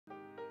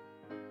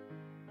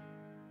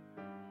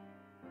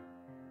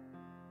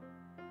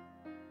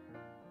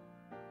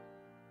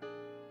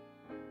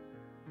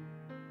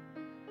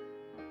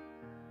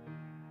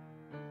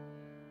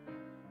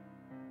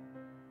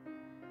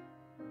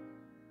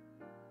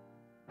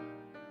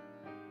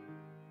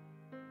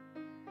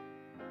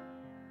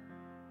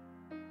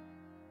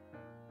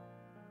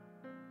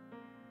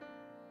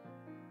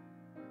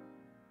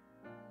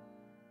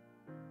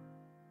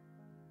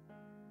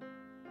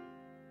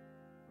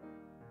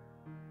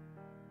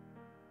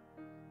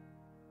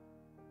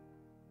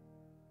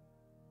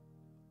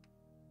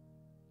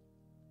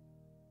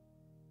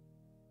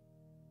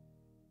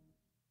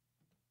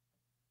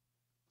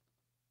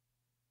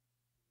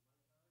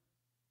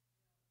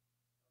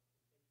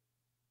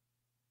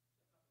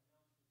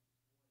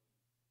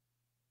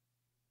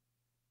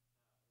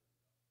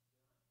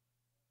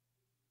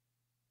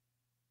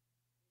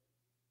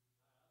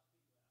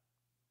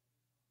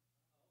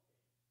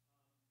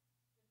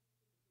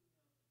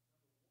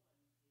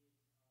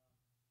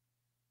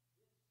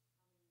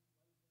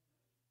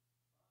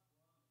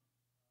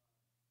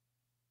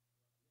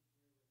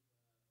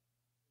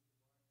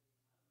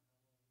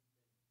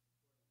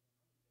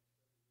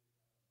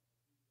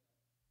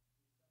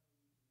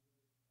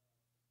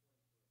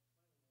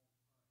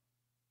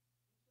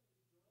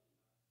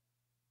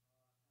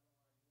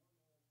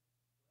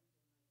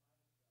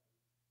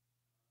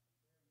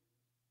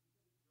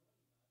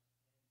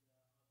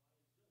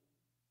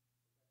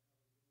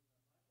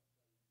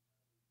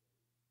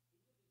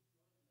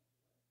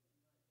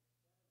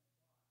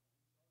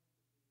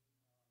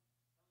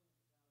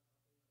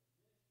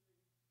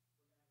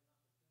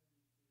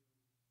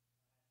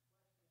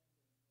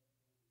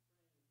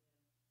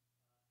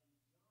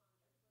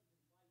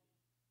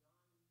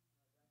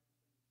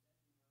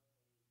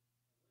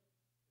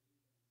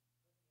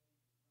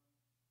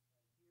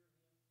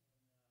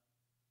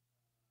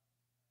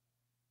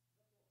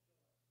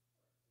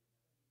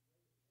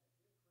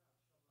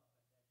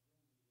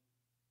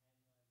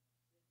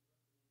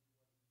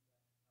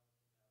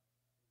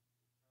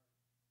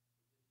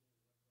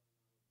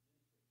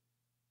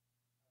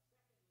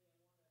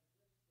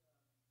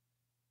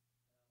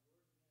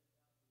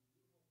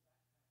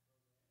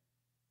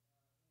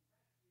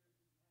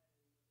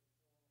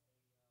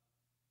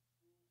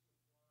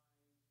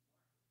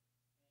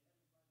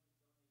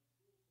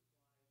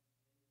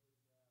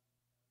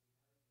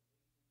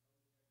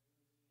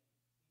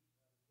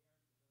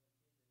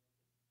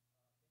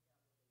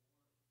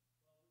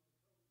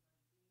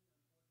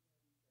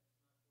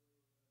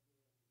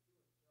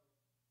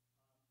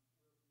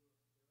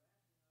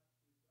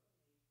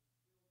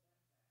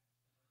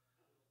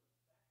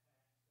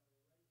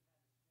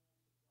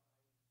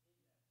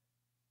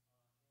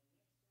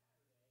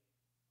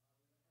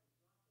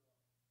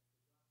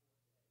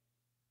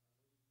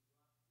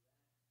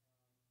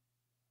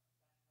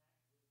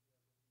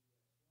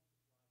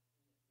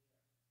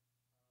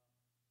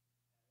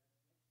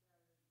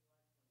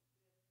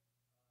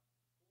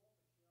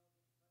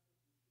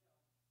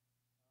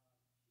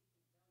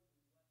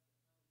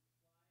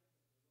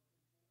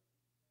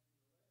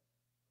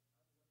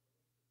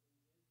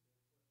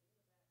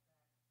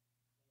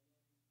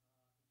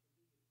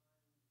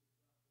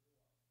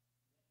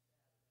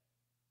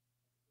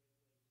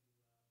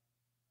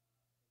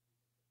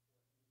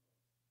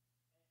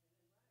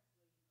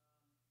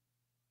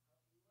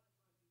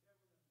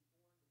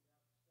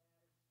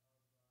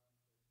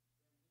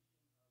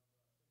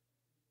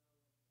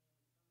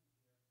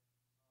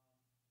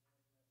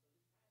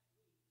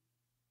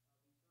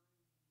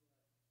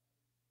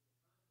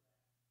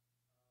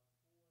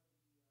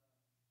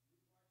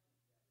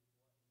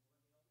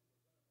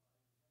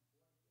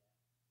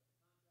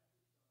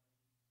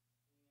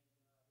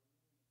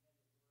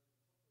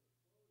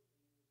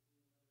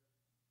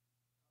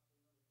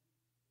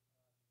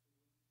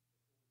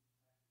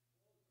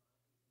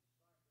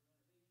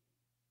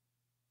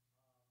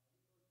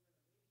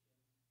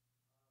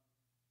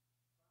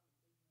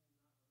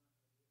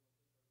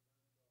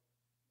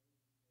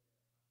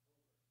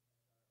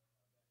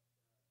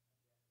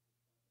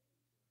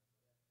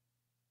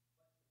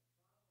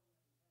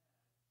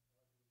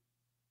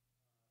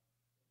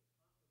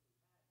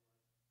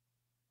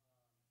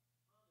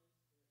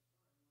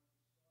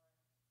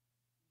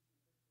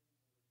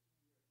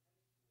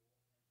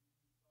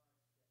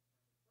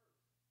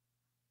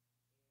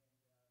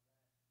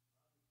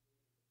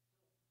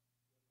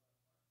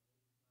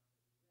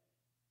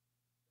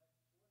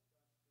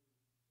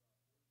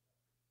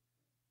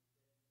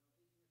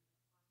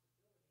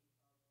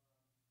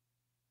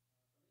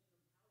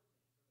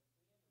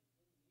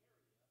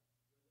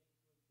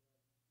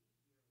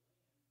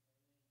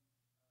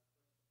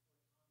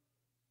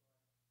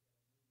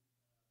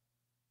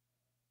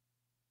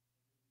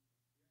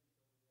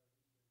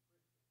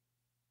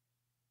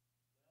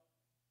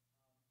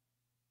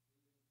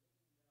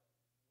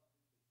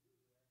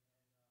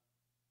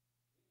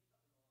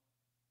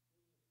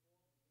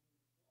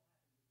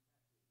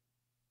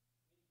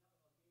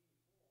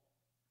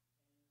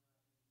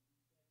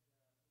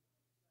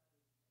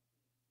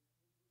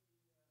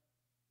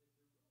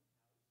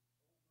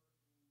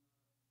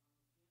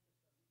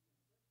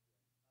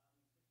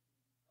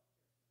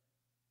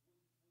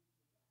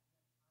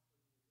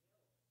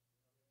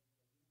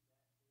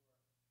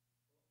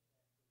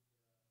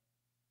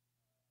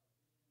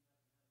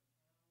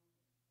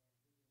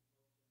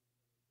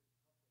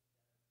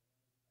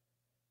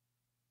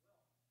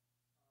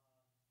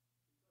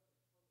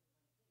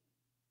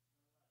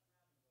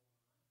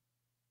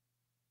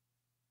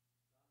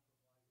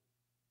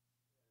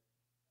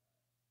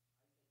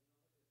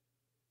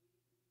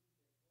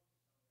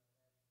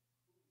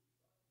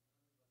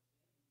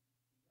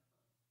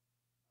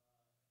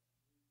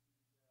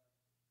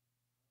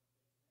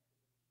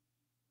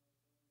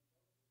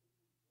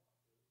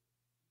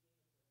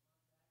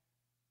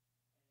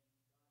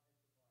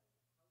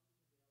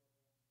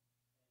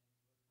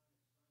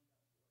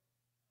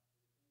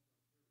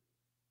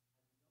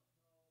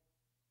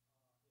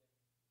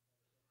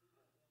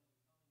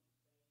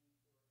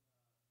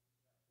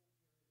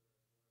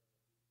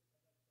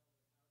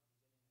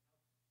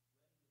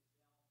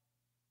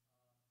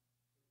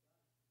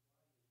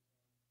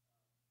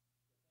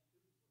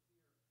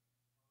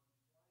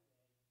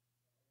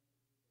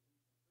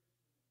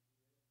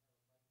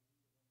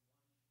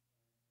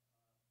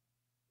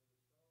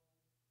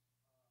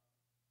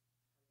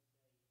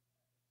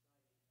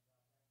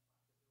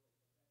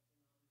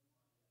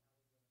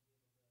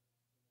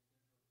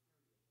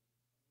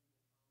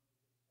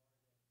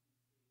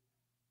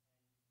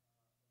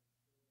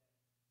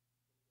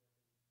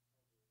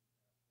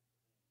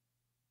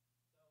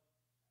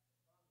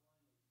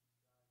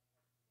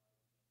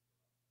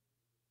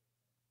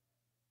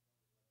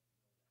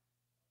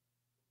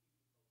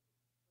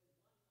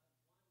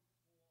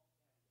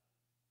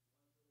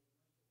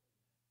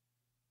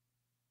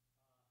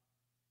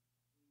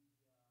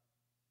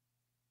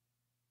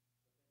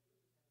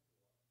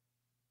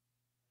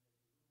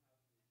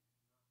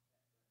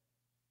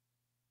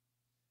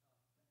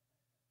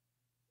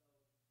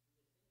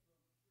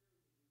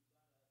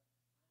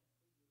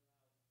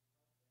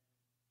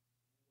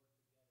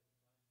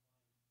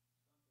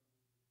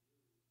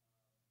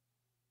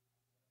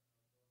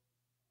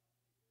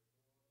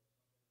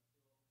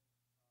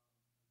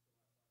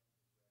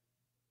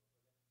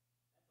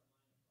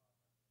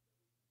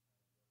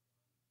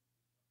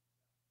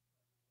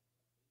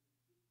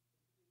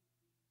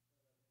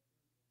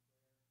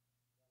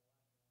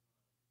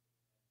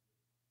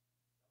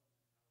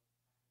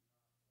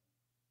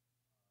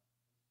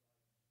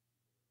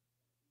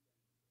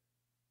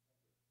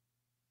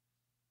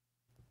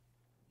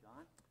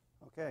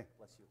Okay.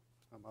 Bless you.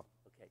 I'm up.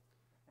 Okay.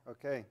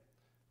 Okay.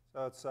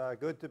 So it's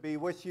good to be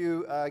with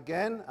you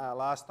again.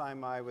 Last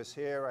time I was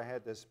here, I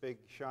had this big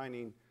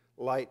shining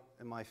light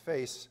in my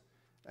face,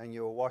 and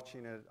you were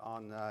watching it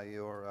on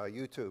your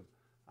YouTube.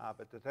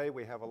 But today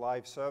we have a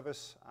live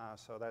service,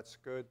 so that's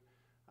good.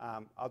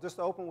 I'll just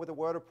open with a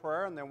word of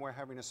prayer, and then we're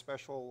having a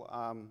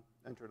special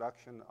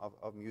introduction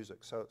of music.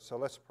 So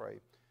let's pray.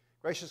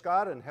 Gracious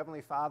God and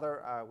Heavenly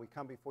Father, we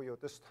come before you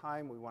at this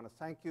time. We want to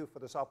thank you for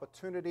this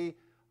opportunity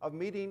of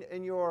meeting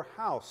in your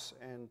house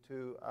and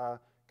to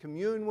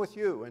commune with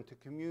you and to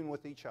commune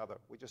with each other.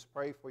 We just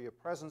pray for your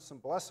presence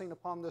and blessing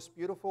upon this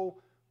beautiful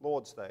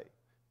Lord's Day.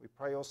 We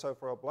pray also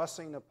for a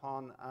blessing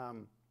upon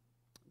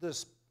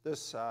this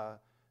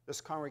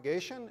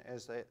congregation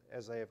as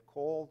they have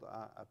called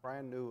a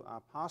brand new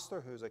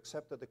pastor who's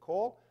accepted the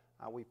call.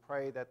 We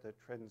pray that the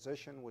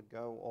transition would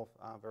go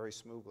off very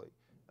smoothly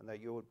and that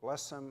you would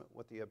bless him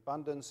with the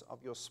abundance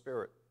of your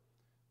Spirit.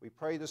 We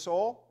pray this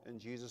all in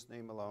Jesus'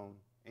 name alone.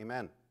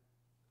 Amen.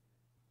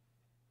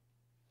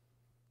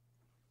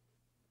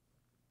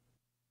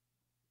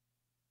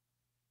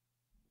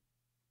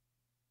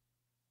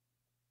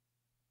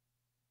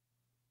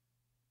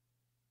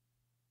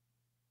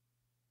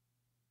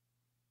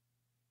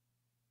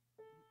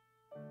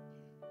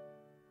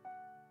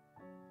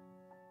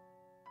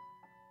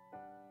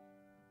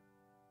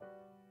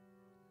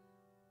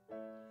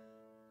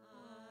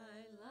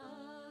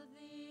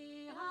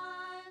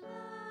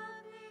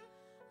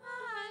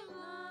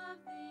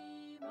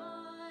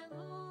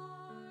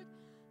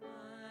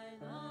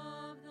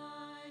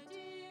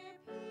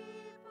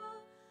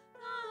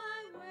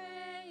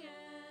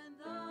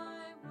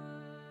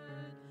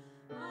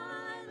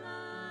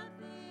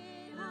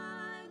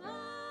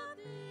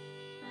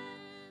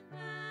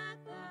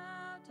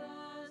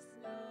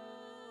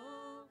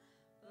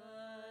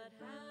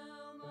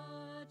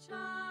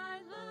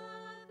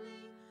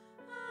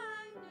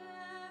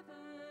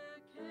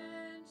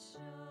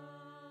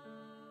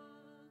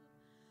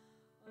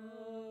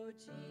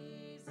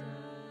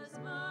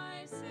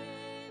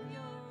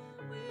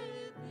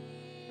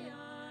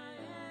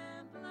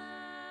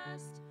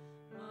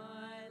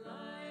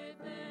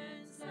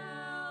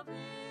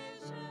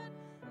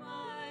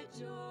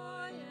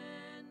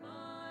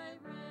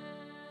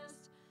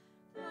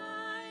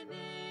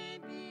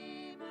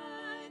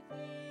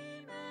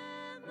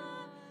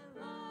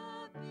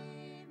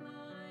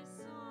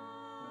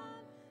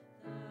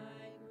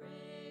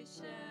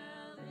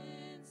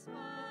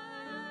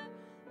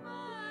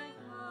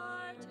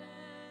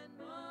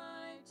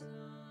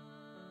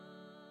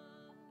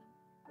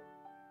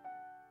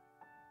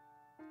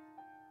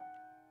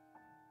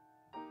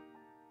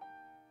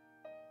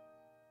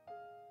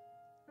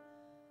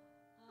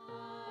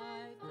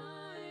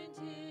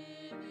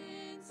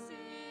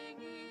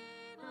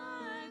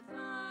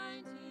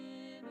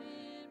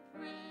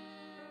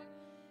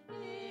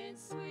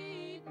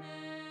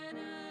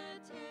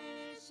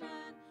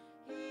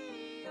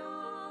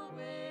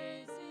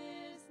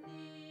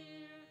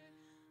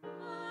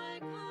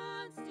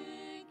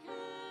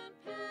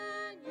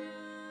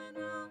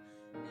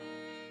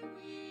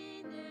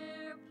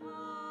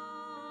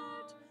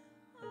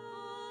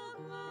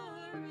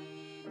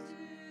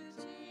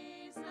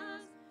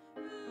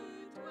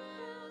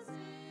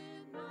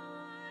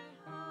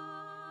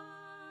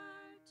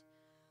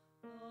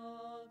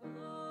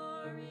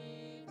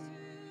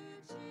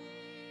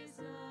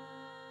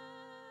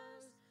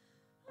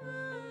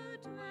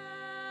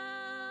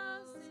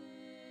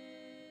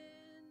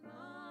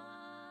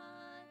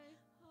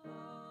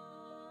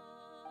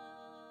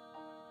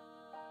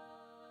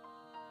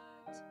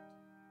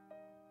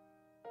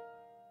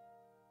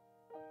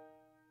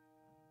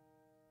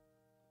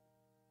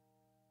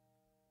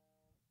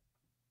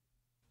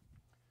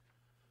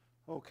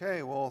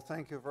 Okay, well,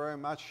 thank you very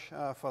much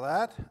for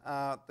that.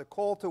 The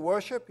call to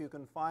worship you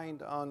can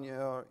find on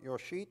your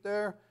sheet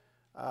there.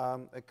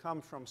 It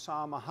comes from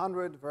Psalm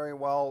 100, very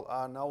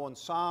well known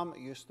psalm.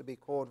 It used to be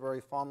called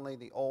very fondly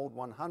the Old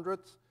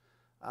 100th.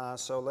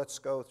 So let's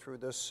go through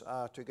this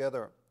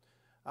together.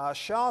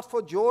 Shout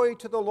for joy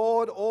to the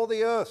Lord, all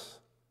the earth.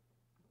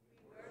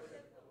 We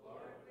worship the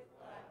Lord with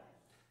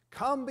gladness.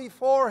 Come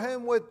before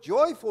him with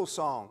joyful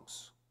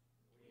songs.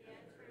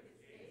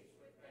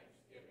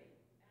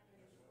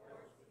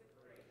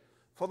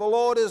 For the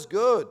Lord is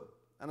good,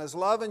 and his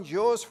love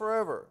endures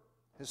forever.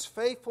 His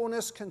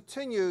faithfulness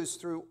continues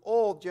through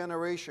all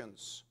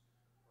generations.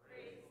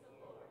 Praise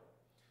the Lord.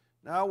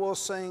 Now we'll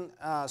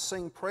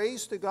sing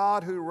praise to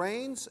God who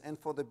reigns and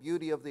for the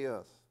beauty of the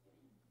earth.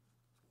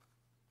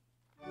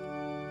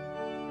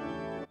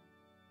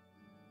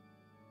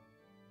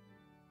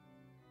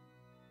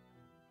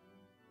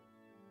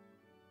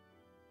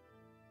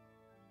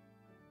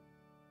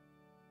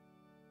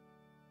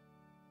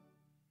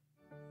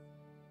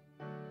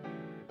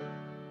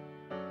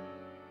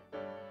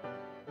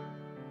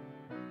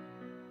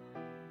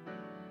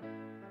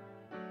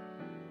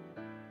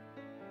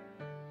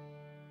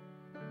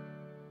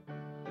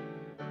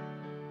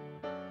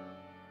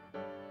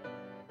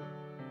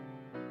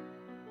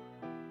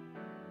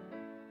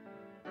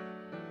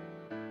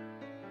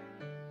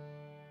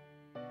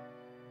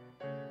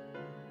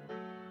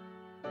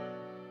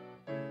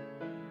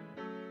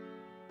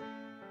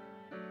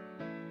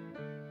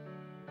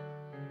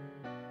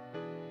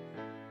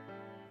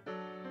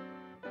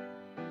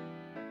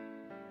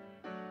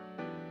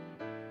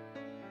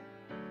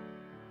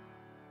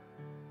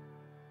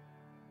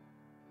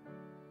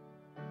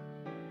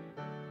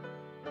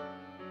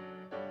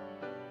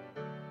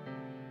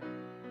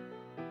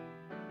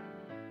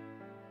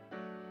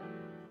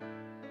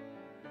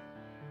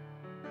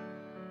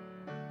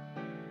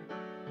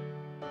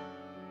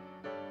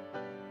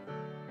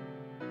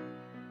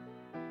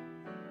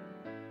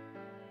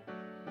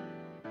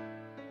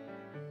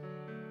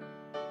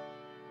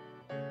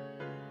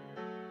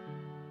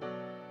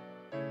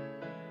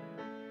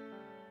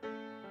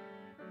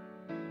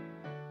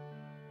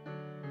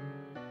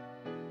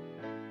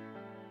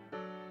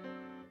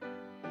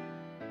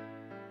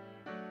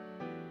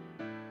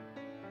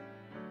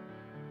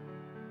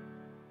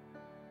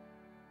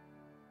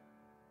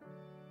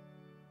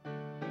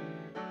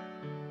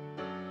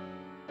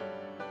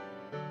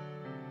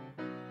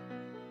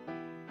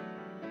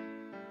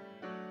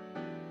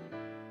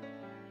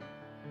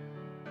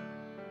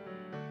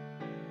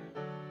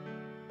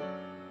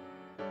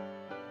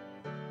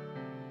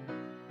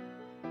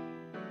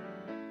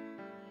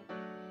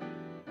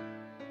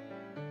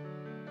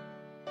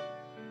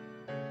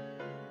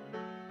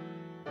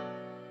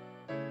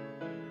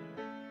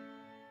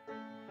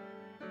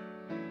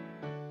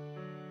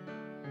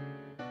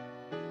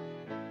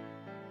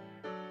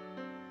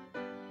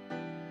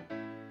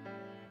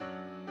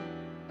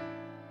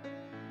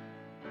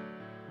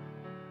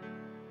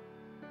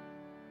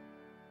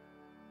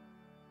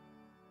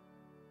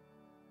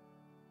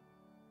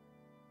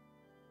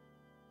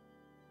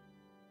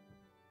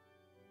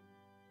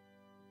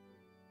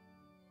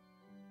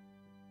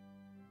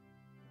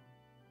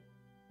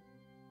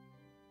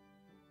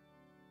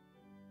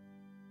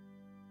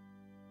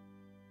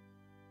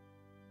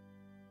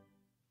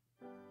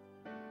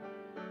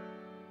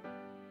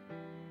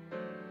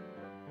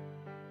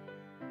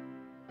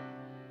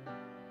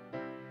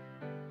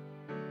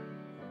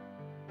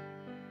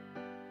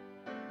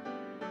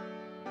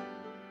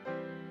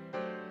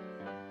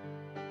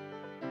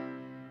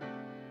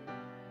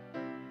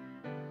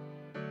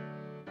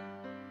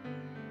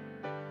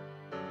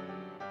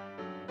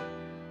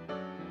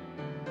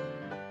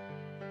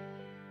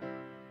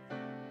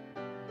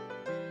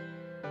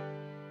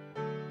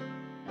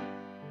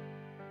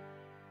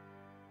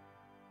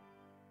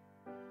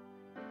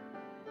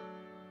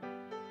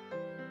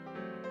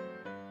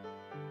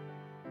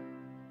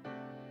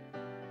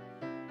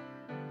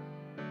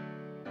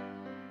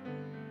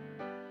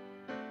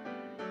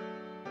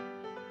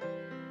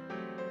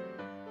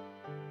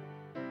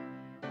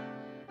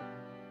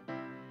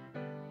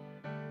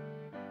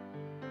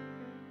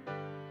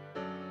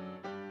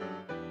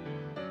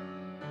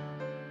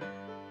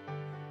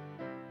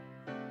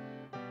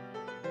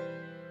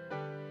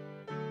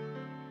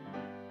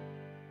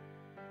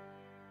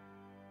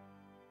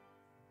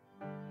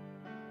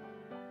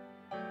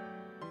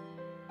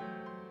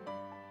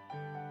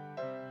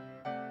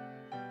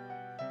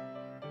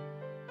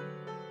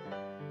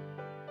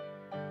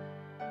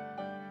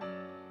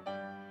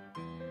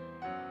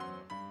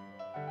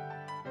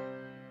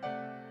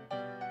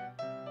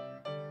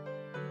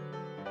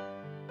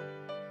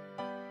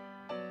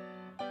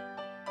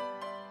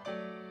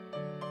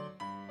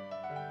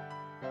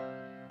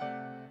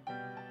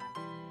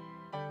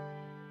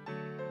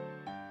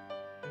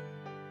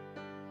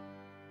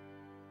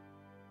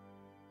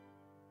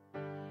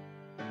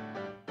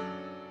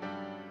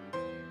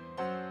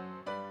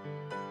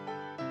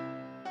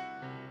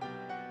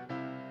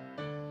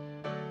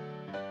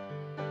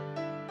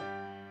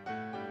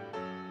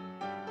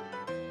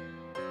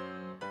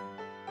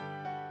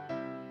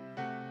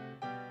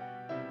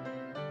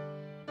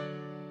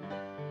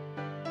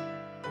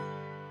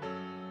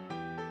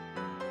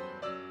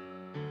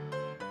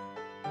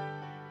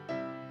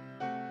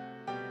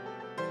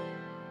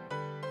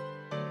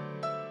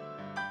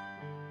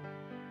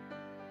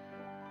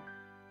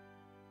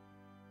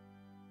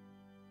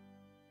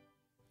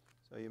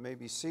 you may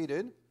be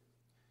seated,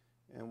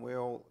 and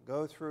we'll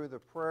go through the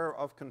prayer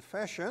of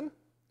confession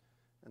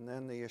and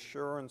then the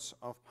assurance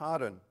of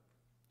pardon.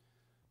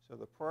 So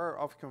the prayer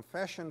of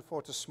confession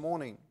for this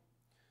morning.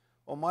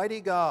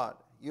 Almighty God,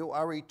 you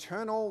are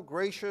eternal,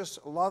 gracious,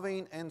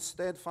 loving, and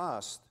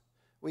steadfast.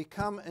 We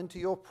come into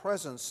your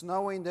presence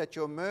knowing that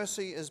your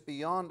mercy is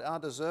beyond our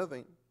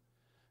deserving.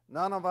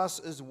 None of us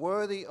is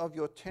worthy of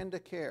your tender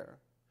care.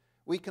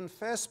 We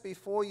confess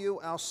before you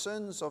our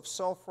sins of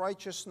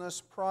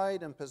self-righteousness,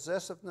 pride, and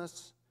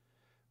possessiveness.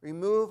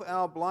 Remove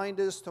our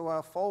blinders to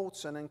our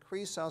faults and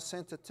increase our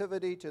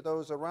sensitivity to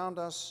those around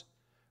us.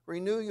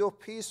 Renew your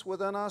peace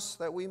within us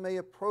that we may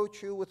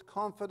approach you with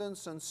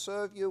confidence and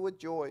serve you with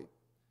joy.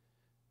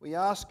 We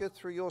ask it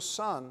through your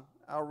Son,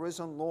 our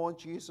risen Lord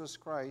Jesus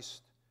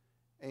Christ.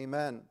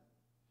 Amen.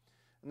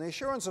 And the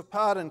assurance of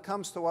pardon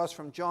comes to us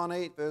from John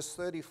 8, verse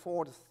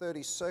 34 to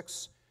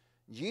 36.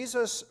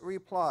 Jesus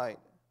replied,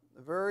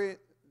 very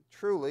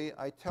truly,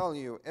 I tell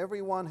you,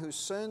 everyone who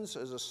sins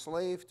is a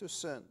slave to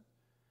sin.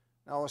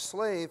 Now, a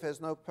slave has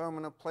no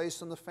permanent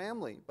place in the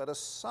family, but a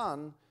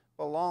son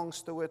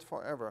belongs to it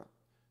forever.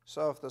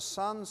 So if the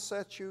Son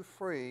sets you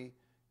free,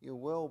 you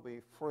will be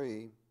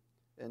free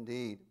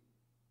indeed.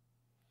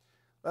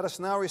 Let us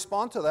now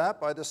respond to that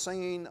by the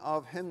singing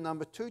of hymn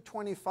number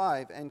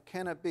 225, And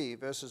Can It Be,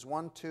 verses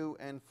 1, 2,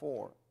 and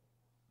 4.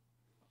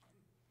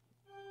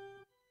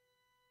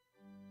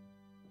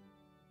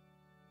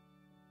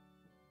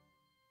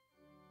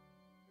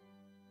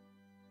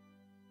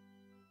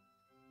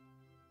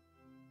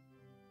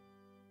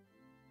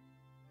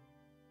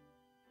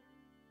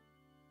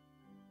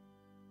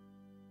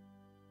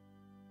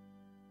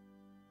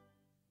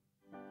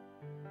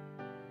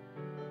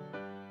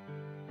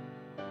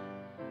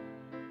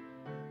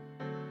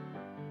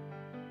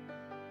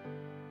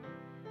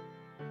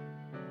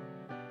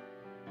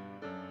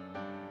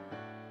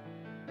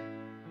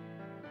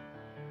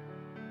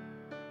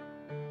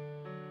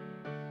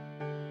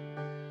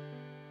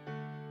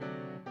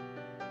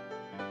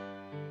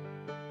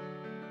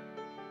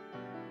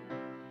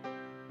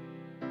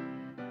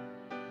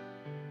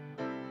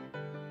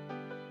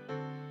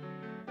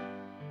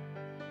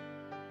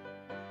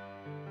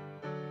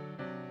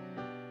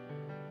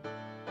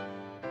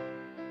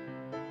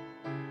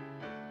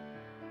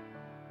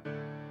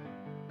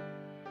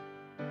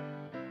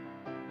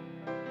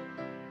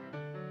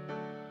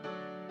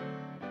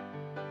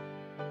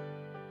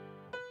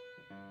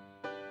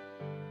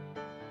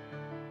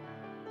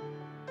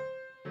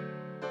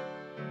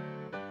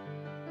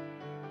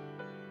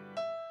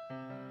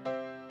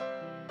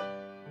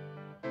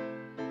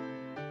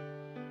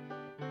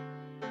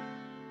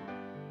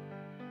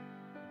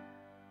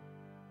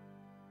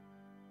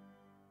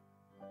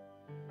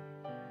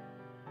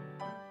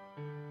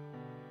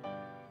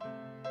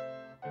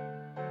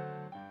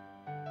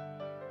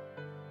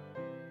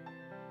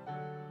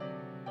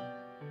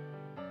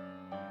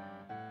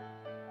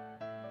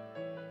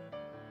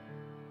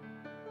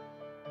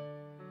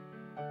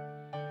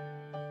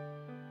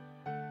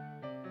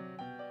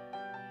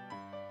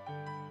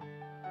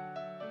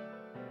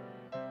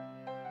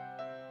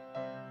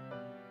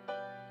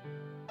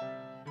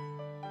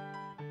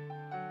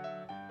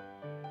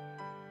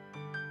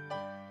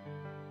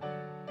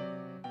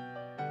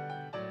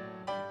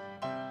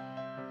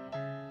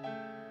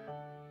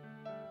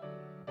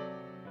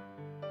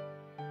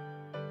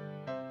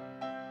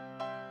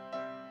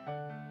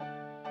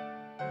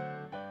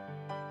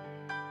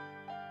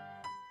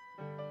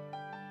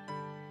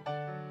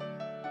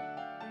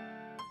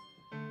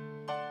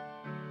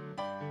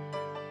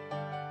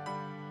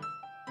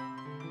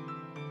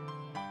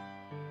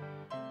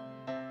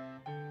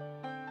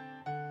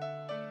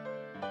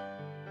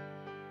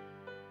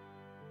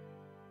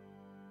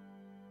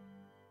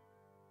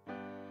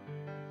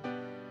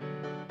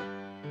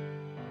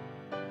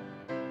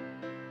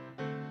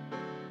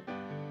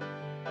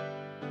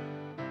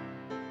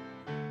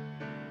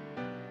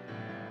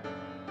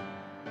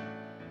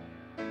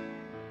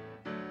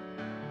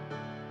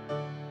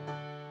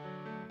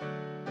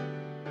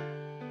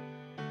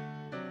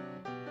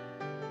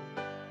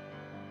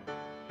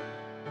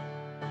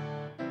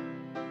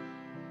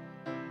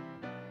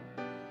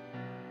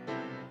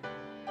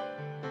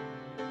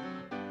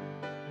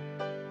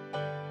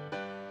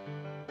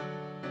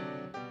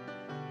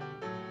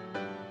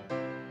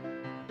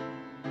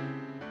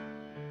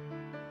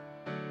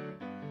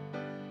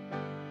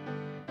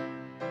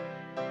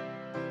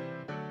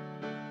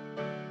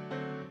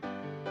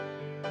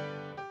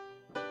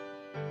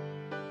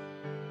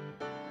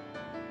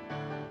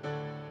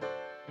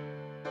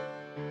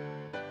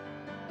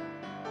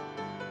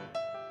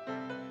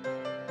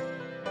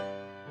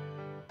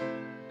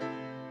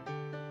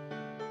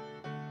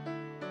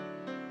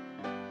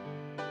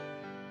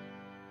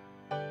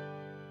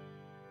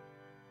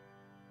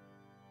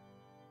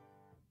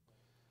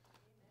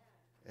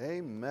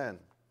 Amen.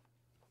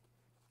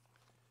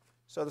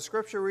 So the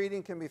scripture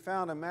reading can be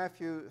found in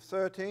Matthew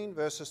 13,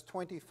 verses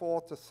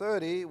 24 to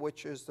 30,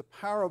 which is the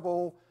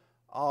parable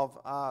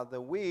of the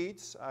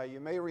weeds. You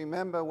may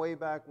remember way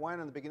back when,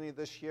 in the beginning of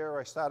this year,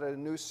 I started a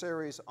new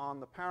series on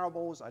the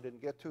parables. I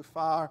didn't get too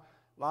far.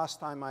 Last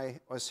time I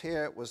was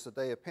here, it was the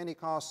day of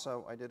Pentecost,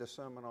 so I did a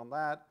sermon on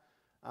that.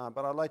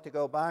 But I'd like to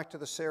go back to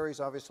the series.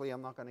 Obviously,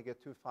 I'm not going to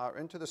get too far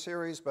into the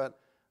series, but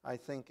I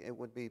think it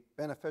would be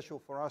beneficial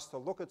for us to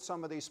look at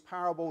some of these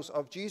parables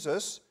of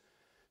Jesus.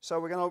 So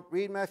we're going to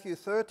read Matthew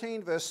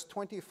 13, verse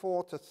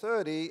 24 to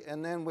 30,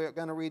 and then we're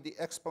going to read the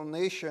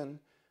explanation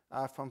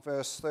from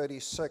verse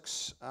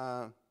 36.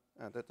 That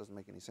doesn't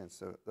make any sense,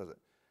 does it?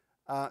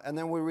 And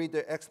then we'll read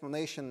the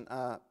explanation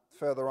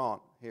further on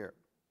here.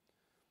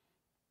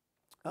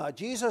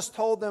 Jesus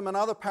told them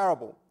another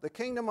parable. The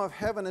kingdom of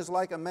heaven is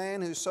like a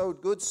man who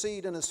sowed good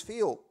seed in his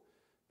field.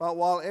 But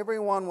while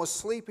everyone was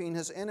sleeping,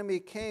 his enemy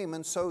came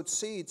and sowed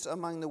seeds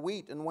among the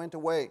wheat and went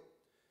away.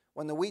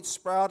 When the wheat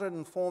sprouted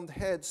and formed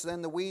heads,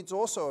 then the weeds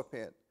also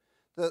appeared.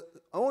 The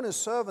owner's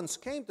servants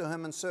came to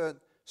him and said,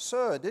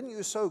 "Sir, didn't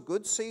you sow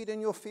good seed in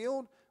your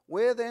field?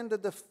 Where then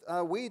did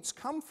the weeds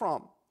come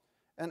from?"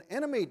 "An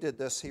enemy did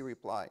this," he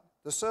replied.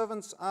 The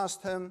servants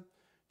asked him,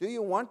 "Do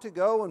you want to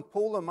go and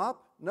pull them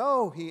up?"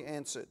 "No," he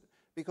answered,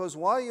 "because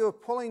while you are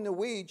pulling the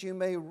weeds, you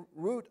may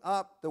root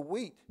up the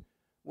wheat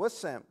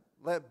with them.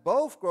 Let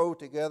both grow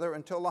together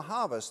until the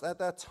harvest. At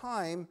that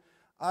time,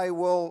 I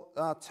will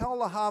tell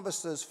the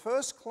harvesters,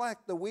 first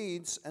collect the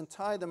weeds and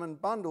tie them in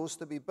bundles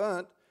to be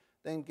burnt,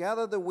 then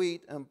gather the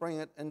wheat and bring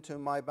it into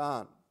my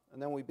barn."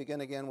 And then we begin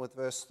again with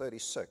verse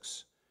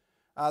 36.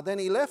 Then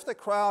he left the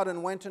crowd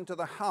and went into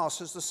the house.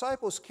 His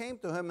disciples came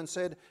to him and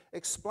said,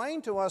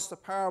 "Explain to us the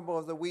parable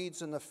of the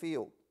weeds in the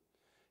field."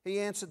 He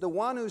answered, "The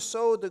one who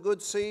sowed the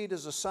good seed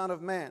is the Son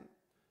of Man.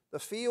 The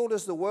field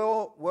is the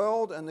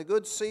world, and the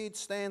good seed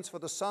stands for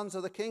the sons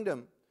of the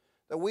kingdom.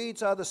 The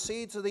weeds are the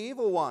seeds of the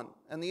evil one,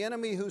 and the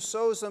enemy who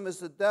sows them is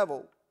the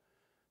devil.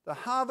 The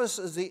harvest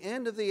is the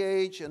end of the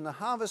age, and the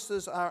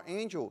harvesters are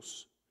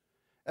angels.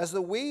 As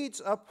the weeds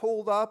are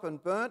pulled up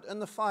and burnt in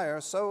the fire,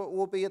 so it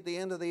will be at the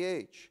end of the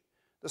age.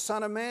 The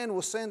Son of Man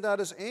will send out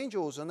his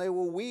angels, and they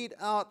will weed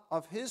out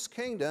of his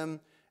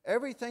kingdom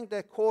everything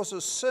that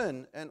causes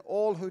sin and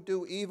all who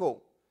do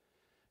evil.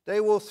 They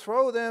will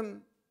throw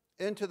them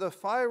into the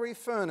fiery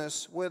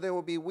furnace, where there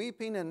will be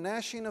weeping and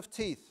gnashing of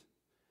teeth.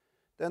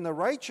 Then the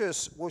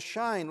righteous will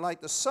shine like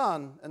the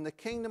sun in the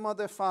kingdom of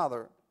their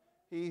Father.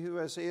 He who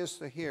has ears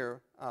to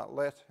hear,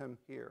 let him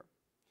hear."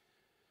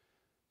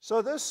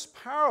 So this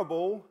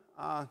parable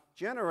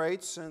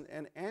generates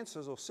and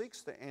answers, or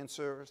seeks to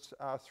answer,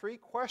 three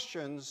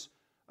questions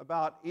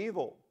about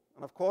evil.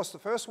 And of course, the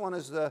first one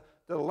is the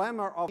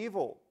dilemma of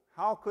evil.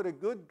 How could a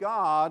good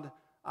God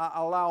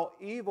allow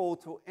evil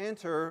to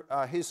enter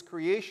his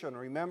creation?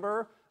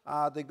 Remember,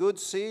 the good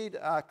seed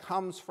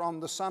comes from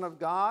the Son of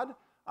God.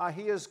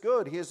 He is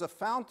good. He is the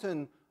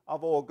fountain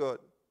of all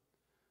good.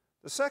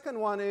 The second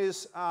one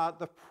is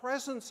the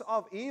presence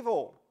of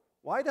evil.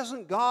 Why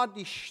doesn't God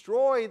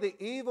destroy the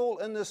evil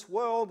in this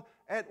world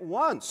at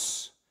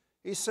once?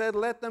 He said,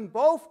 let them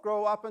both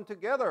grow up and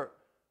together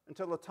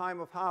until the time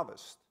of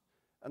harvest.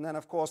 And then,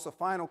 of course, the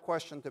final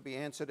question to be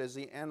answered is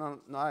the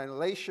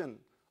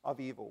annihilation of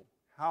evil.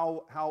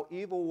 How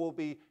evil will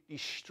be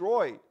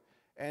destroyed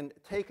and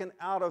taken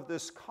out of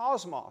this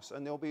cosmos,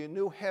 and there'll be a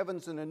new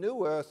heavens and a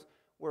new earth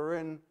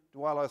wherein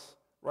dwelleth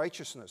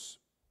righteousness.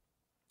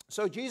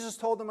 So Jesus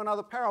told them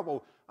another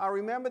parable.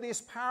 Remember,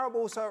 these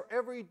parables are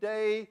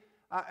everyday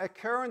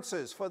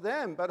occurrences for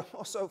them, but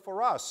also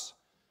for us.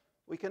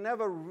 We can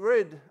never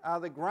rid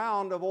the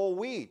ground of all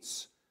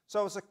weeds.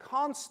 So it's a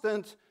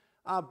constant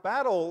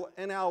battle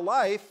in our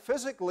life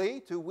physically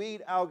to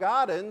weed our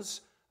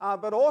gardens,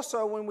 but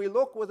also when we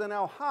look within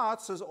our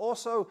hearts, there's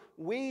also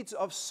weeds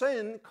of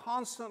sin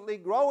constantly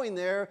growing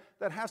there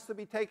that has to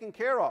be taken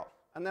care of.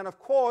 And then, of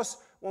course,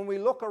 when we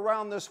look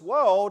around this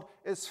world,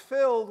 it's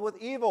filled with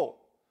evil.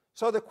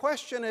 So the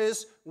question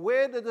is,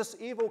 where did this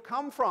evil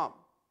come from?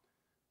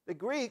 The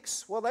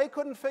Greeks, well, they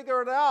couldn't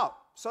figure it out.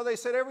 So they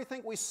said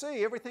everything we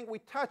see, everything we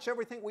touch,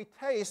 everything we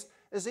taste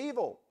is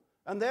evil.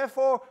 And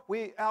therefore,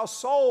 our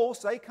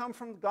souls, they come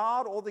from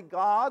God or the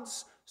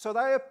gods, so they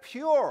are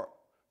pure.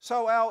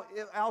 So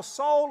our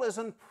soul is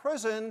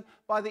imprisoned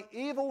by the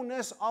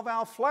evilness of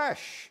our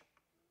flesh.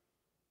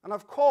 And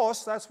of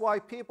course, that's why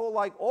people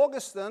like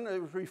Augustine,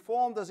 as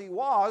reformed as he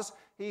was,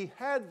 he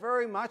had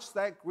very much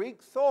that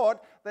Greek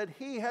thought that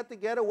he had to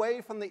get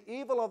away from the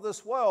evil of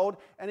this world,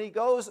 and he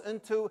goes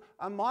into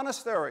a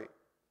monastery.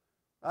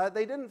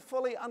 They didn't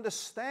fully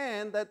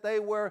understand that they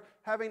were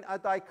having a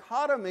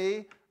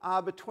dichotomy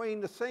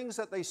between the things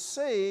that they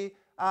see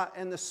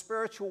and the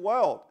spiritual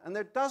world. And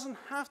there doesn't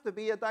have to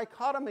be a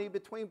dichotomy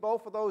between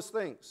both of those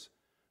things.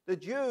 The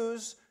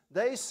Jews,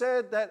 they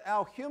said that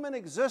our human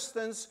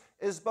existence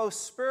is both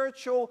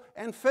spiritual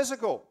and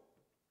physical.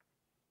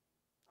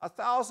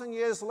 1,000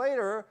 years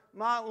later,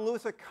 Martin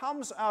Luther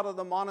comes out of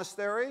the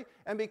monastery,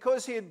 and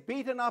because he had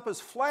beaten up his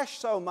flesh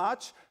so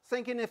much,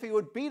 thinking if he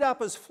would beat up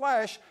his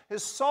flesh,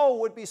 his soul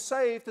would be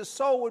saved, his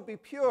soul would be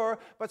pure,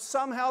 but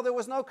somehow there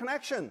was no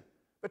connection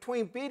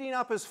between beating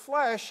up his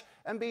flesh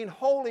and being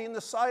holy in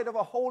the sight of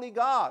a holy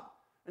God.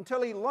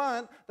 until he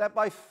learned that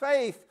by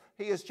faith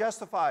he is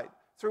justified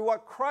through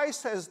what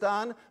Christ has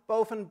done,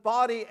 both in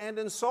body and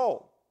in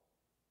soul.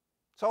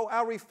 So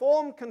our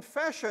Reformed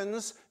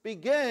confessions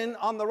begin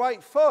on the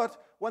right foot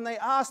when they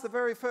ask the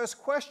very first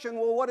question,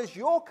 well, what is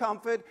your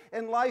comfort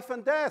in life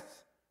and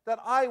death? That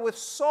I with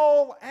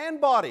soul and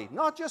body,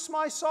 not just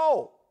my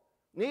soul,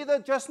 neither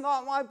just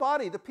not my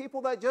body, the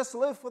people that just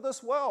live for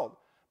this world,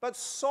 but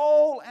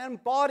soul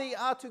and body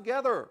are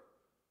together.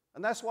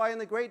 And that's why in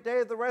the great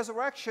day of the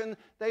resurrection,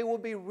 they will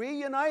be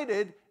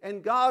reunited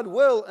and God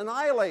will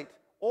annihilate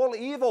all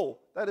evil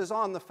that is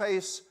on the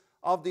face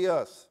of the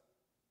earth.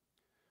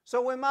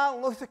 So when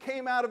Martin Luther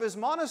came out of his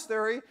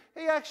monastery,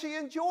 he actually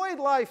enjoyed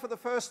life for the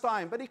first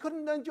time, but he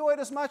couldn't enjoy it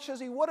as much as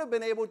he would have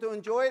been able to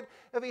enjoy it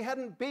if he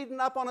hadn't beaten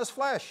up on his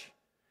flesh.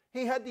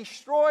 He had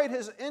destroyed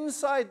his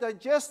inside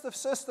digestive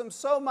system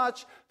so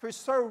much through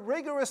so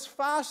rigorous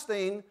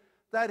fasting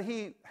that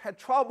he had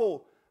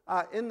trouble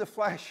in the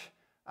flesh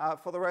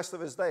for the rest of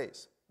his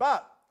days.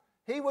 But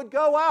he would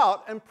go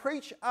out and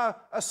preach a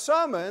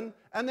sermon,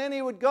 and then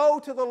he would go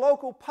to the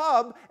local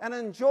pub and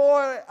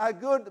enjoy a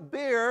good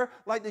beer,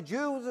 like the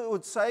Jews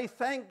would say,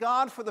 thank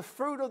God for the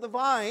fruit of the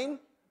vine.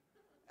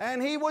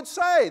 And he would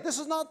say, this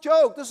is not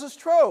joke, this is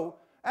true.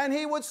 And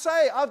he would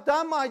say, I've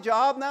done my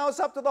job, now it's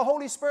up to the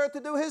Holy Spirit to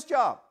do his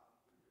job.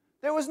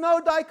 There was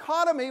no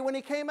dichotomy when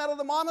he came out of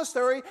the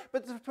monastery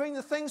but between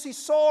the things he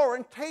saw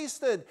and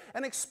tasted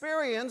and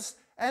experienced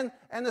and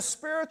the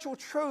spiritual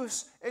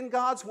truths in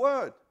God's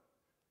Word.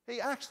 He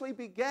actually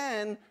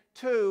began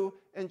to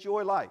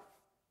enjoy life.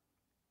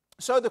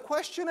 So the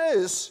question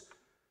is,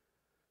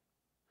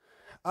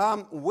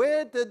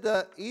 where did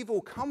the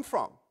evil come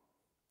from?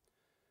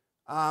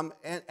 And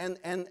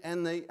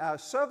the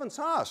servants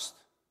asked.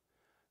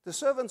 The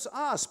servants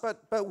asked,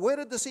 but where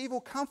did this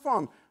evil come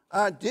from?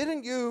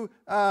 Didn't you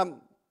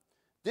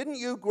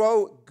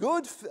grow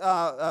good,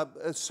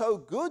 sow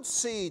good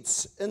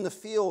seeds in the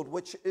field,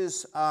 which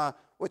is the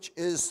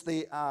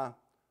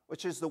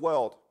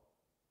world?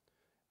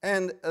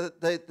 And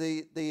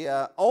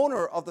the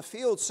owner of the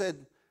field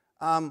said,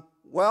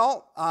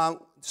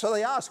 so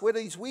they asked, where do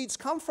these weeds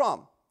come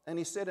from? And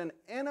he said, an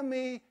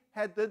enemy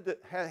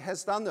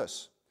has done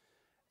this.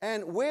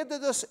 And where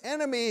did this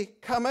enemy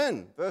come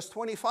in? Verse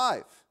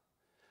 25.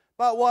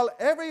 But while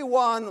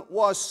everyone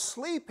was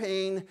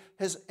sleeping,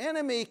 his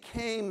enemy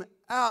came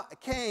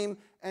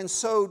and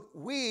sowed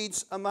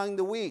weeds among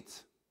the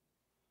wheat.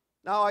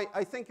 Now,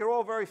 I think you're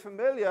all very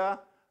familiar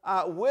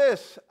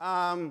with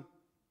the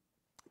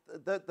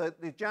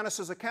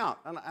Genesis account.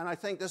 And I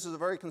think this is a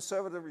very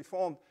conservative,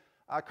 Reformed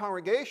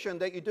congregation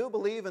that you do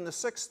believe in the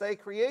sixth-day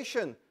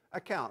creation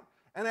account.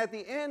 And at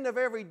the end of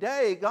every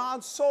day,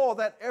 God saw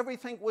that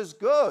everything was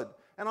good.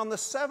 And on the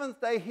seventh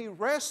day, he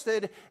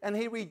rested and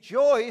he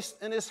rejoiced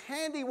in his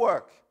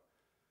handiwork.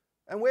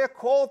 And we're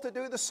called to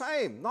do the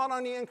same, not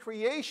only in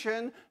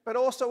creation, but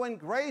also in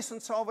grace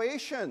and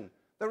salvation.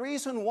 The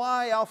reason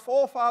why our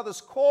forefathers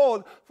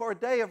called for a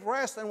day of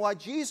rest and why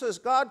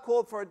God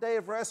called for a day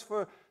of rest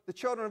for the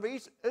children of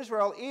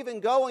Israel, even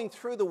going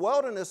through the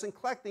wilderness and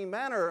collecting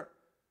manna,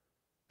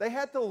 they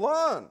had to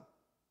learn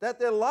that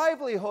their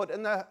livelihood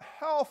and their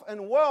health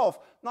and wealth,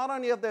 not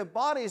only of their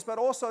bodies, but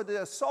also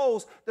their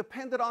souls,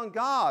 depended on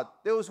God.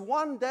 There was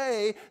one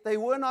day they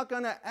were not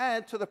going to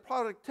add to the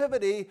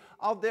productivity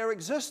of their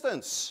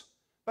existence,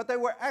 but they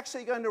were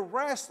actually going to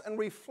rest and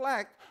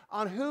reflect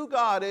on who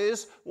God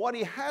is, what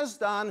he has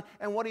done,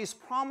 and what he's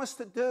promised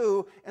to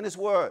do in his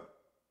word.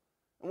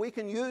 And we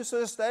can use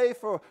this day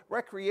for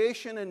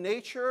recreation in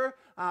nature,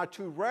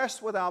 to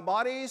rest with our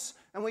bodies.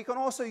 And we can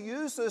also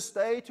use this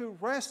day to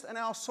rest in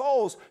our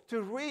souls,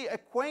 to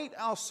reacquaint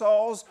our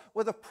souls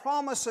with the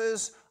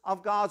promises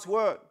of God's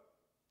word.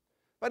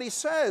 But he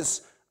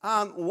says,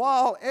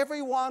 while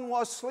everyone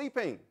was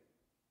sleeping.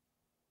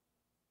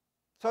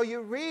 So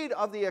you read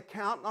of the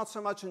account, not so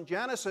much in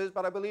Genesis,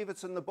 but I believe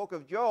it's in the book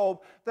of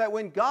Job, that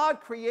when God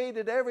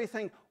created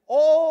everything,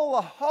 all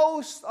the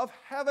hosts of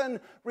heaven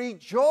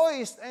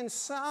rejoiced and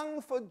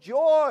sang for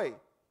joy.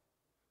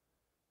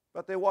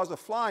 But there was a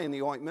fly in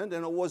the ointment,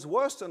 and it was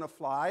worse than a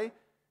fly.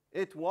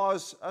 It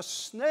was a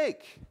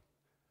snake.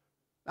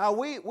 Now,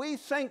 we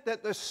think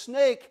that the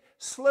snake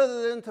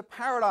slithered into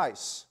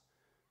paradise.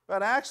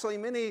 But actually,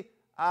 many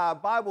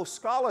Bible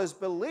scholars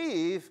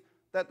believe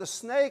that the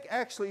snake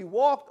actually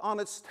walked on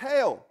its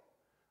tail.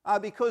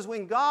 Because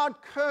when God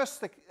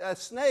cursed the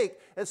snake,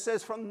 it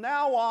says, from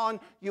now on,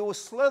 you will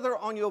slither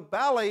on your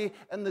belly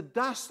in the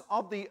dust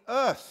of the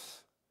earth.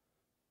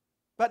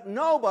 But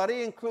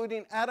nobody,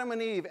 including Adam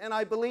and Eve, and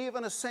I believe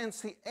in a sense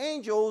the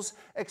angels,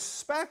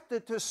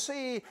 expected to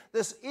see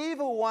this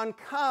evil one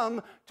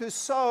come to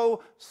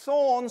sow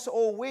thorns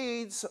or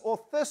weeds or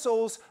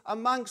thistles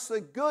amongst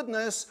the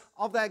goodness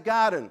of that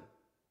garden.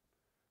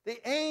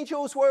 The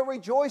angels were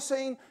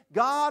rejoicing.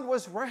 God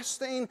was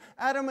resting.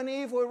 Adam and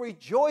Eve were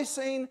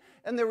rejoicing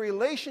in the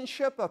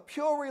relationship, a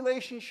pure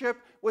relationship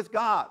with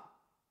God.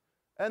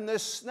 And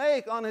this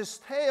snake on his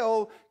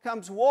tail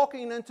comes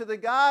walking into the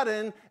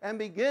garden and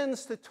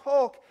begins to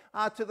talk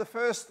to the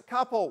first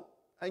couple.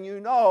 And you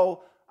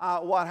know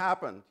what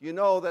happened. You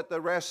know that the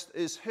rest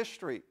is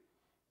history.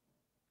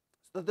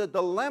 The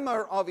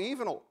dilemma of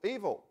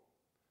evil.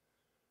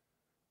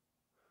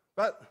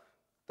 But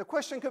the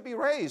question could be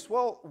raised,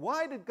 well,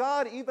 why did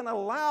God even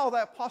allow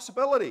that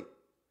possibility?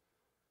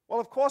 Well,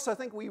 of course, I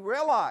think we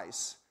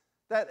realize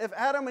that if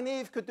Adam and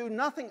Eve could do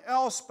nothing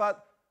else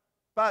but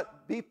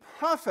be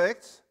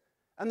perfect,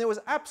 and there was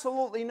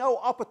absolutely no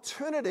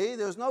opportunity,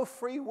 there was no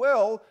free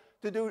will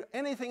to do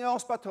anything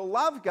else but to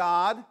love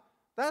God,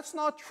 that's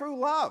not true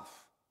love.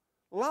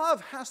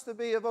 Love has to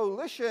be a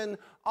volition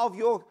of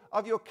your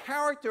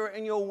character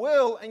and your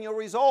will and your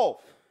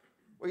resolve.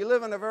 We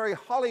live in a very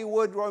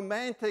Hollywood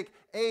romantic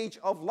age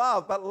of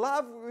love, but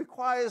love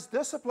requires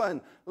discipline.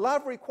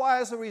 Love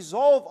requires a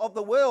resolve of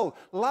the will.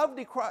 Love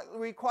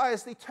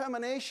requires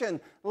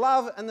determination.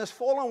 Love in this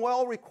fallen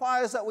world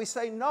requires that we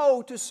say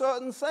no to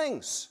certain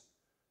things.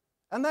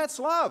 And that's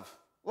love.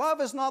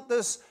 Love is not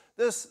this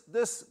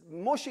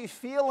mushy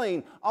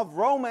feeling of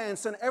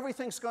romance and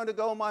everything's going to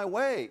go my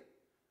way.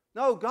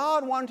 No,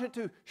 God wanted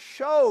to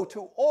show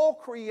to all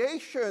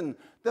creation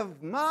the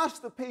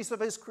masterpiece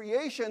of His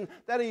creation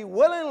that He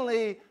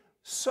willingly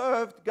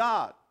served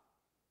God.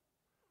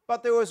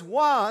 But there was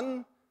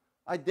one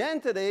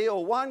identity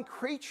or one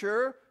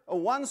creature or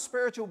one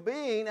spiritual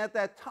being at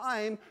that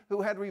time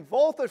who had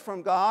revolted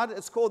from God.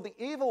 It's called the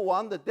evil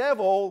one, the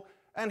devil.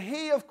 And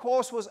he, of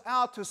course, was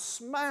out to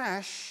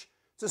smash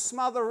to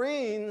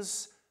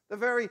smithereens the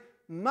very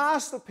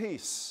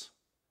masterpiece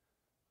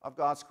of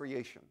God's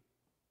creation.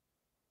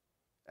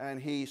 And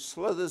he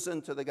slithers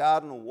into the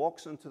garden or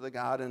walks into the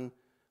garden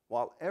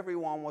while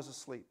everyone was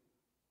asleep.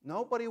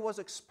 Nobody was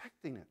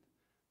expecting it.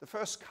 The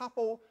first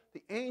couple,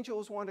 the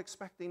angels weren't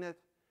expecting it.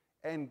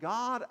 And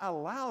God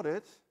allowed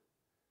it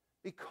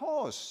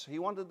because He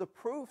wanted to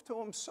prove to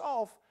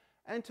Himself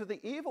and to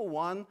the evil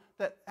one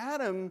that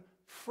Adam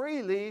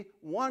freely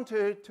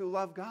wanted to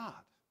love God.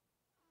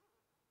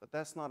 But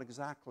that's not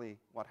exactly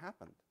what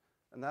happened.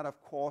 And that,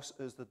 of course,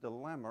 is the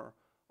dilemma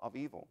of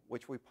evil,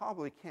 which we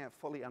probably can't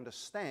fully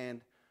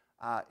understand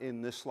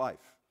in this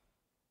life.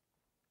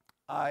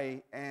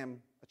 I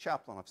am a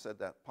chaplain. I've said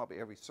that probably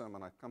every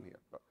sermon I come here.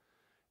 But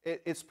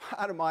it's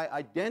part of my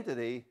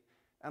identity,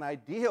 and I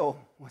deal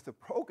with the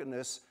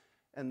brokenness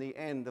and the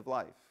end of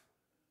life.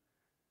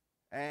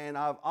 And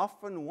I've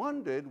often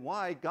wondered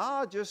why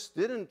God just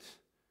didn't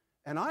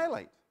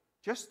annihilate,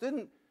 just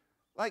didn't,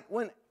 like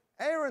when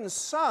Aaron's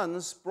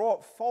sons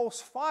brought false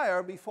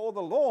fire before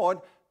the Lord,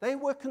 they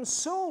were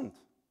consumed.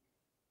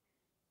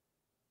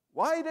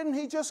 Why didn't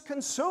He just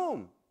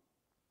consume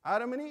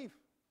Adam and Eve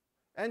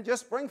and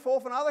just bring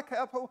forth another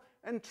couple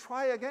and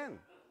try again?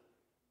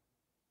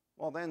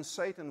 Well, then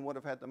Satan would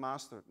have had the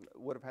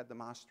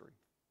mastery.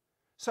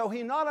 So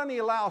He not only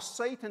allows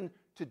Satan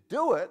to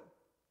do it,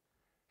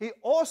 He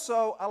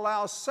also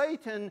allows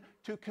Satan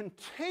to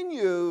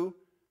continue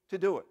to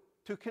do it,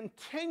 to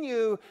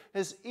continue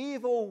his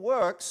evil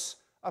works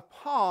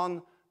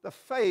upon the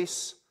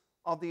face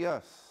of the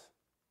earth.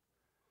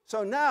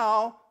 So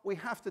now we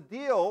have to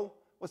deal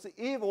with the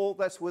evil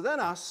that's within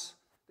us,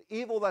 the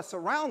evil that's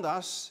around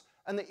us,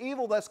 and the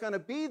evil that's going to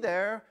be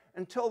there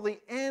until the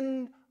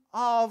end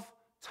of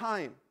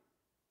time.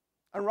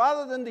 And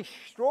rather than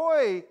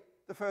destroy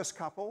the first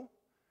couple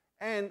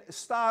and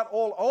start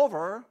all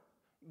over,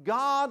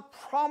 God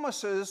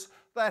promises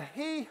that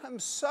He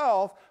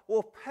Himself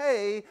will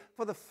pay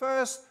for the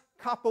first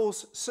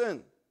couple's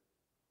sin.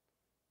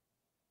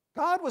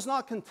 God was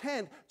not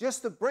content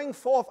just to bring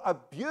forth a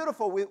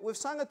beautiful, we've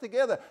sung it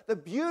together, the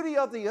beauty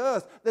of the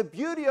earth, the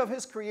beauty of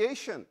His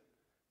creation.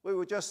 We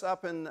were just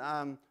up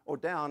or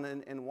down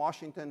in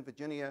Washington,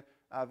 Virginia,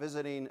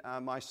 visiting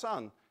my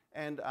son.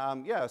 And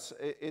yes,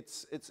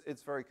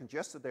 it's very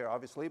congested there,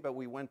 obviously, but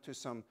we went to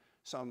some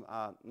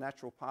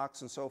natural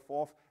parks and so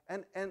forth.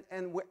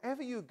 And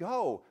wherever you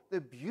go, the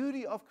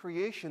beauty of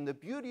creation, the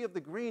beauty of the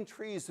green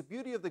trees, the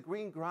beauty of the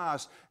green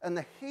grass, and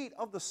the heat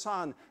of the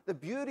sun, the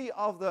beauty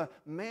of the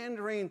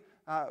meandering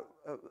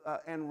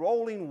and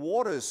rolling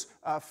waters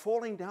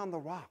falling down the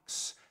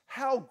rocks.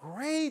 How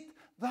great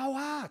thou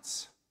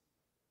art!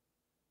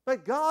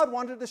 But God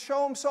wanted to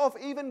show Himself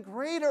even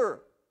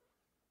greater.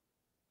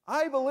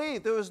 I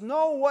believe there was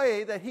no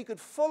way that He could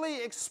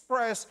fully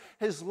express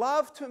His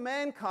love to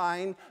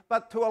mankind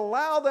but to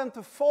allow them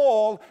to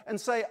fall and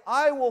say,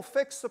 I will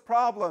fix the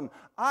problem.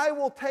 I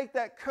will take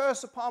that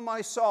curse upon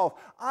myself.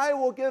 I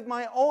will give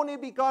my only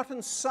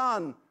begotten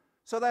Son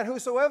so that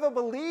whosoever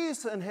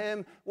believes in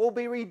Him will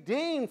be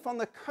redeemed from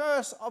the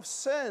curse of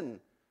sin.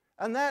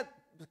 And that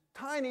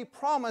tiny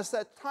promise,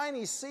 that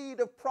tiny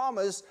seed of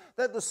promise,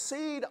 that the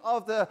seed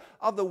of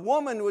the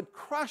woman would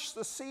crush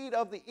the seed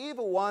of the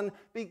evil one,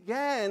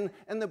 began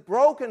in the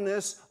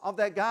brokenness of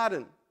that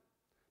garden.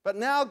 But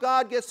now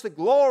God gets the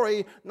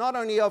glory not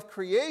only of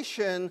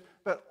creation,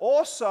 but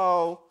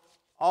also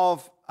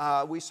of,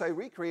 we say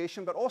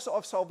recreation, but also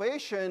of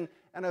salvation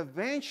and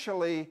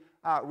eventually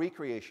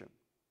recreation.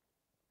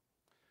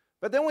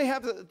 But then we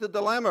have the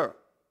dilemma.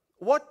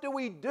 What do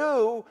we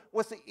do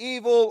with the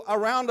evil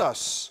around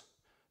us?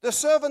 The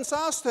servants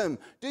asked Him,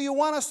 do you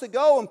want us to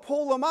go and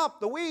pull them up,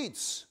 the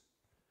weeds?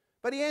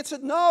 But he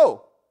answered,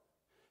 no.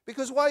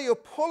 Because while you're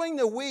pulling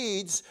the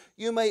weeds,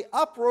 you may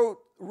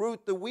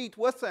uproot the wheat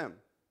with them.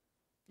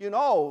 You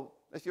know,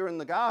 if you're in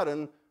the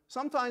garden,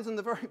 sometimes in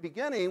the very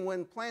beginning,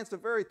 when plants are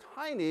very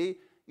tiny,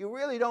 you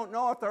really don't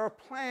know if they're a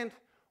plant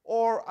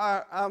or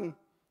a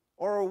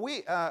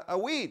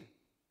weed.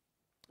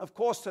 Of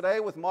course, today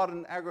with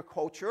modern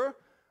agriculture,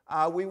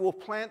 we will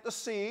plant the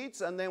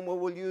seeds, and then we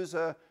will use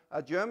a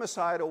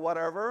germicide or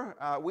whatever,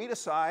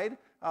 weedicide,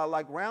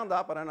 like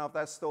Roundup. I don't know if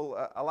that's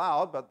still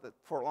allowed, but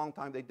for a long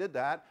time they did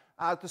that,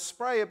 to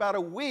spray about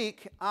a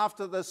week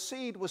after the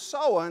seed was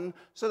sown,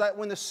 so that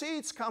when the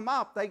seeds come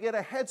up, they get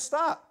a head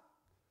start.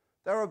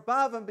 They're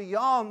above and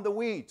beyond the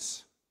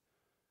weeds.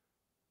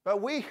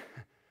 But we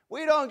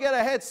don't get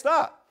a head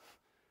start.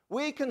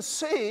 We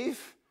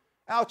conceive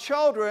our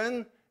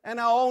children in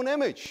our own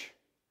image.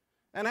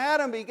 And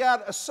Adam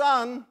begat a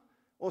son,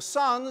 or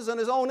sons, in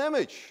his own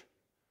image.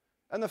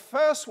 And the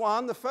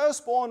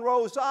firstborn,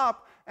 rose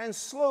up and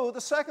slew the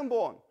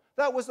secondborn.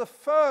 That was the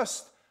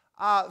first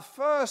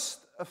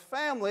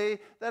family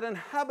that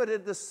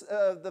inhabited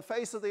the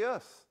face of the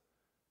earth.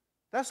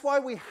 That's why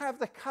we have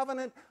the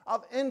covenant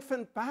of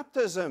infant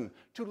baptism,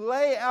 to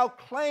lay our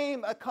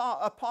claim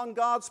upon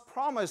God's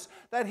promise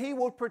that he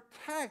will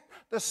protect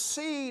the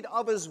seed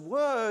of his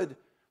word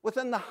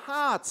within the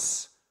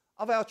hearts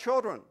of our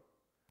children,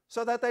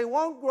 so that they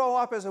won't grow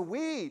up as a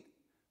weed,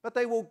 but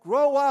they will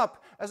grow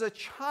up as a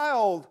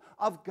child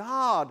of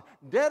God,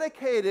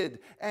 dedicated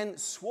and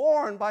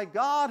sworn by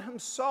God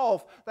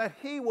himself that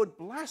he would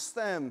bless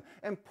them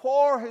and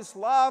pour his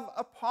love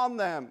upon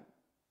them.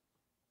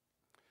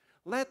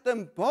 Let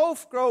them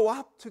both grow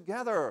up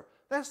together.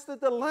 That's the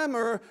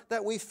dilemma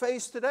that we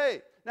face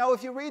today. Now,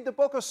 if you read the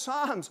book of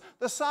Psalms,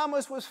 the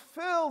psalmist was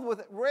filled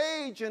with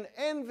rage and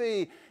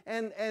envy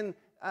and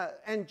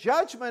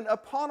judgment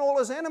upon all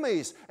his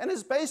enemies. And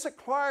his basic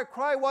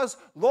cry was,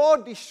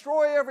 Lord,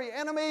 destroy every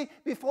enemy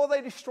before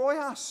they destroy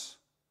us.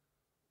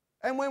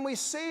 And when we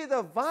see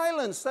the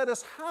violence that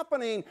is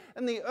happening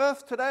in the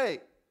earth today,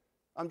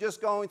 I'm just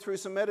going through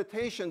some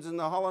meditations in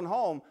the Holland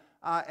home,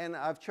 and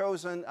I've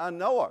chosen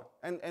Noah.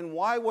 And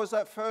why was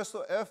that first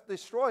earth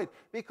destroyed?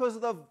 Because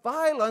of the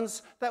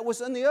violence that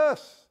was in the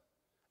earth.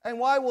 And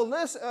why will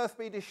this earth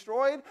be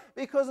destroyed?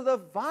 Because of the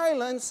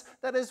violence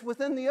that is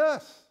within the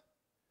earth.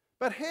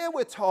 But here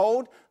we're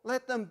told,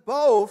 let them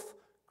both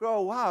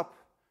grow up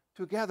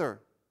together.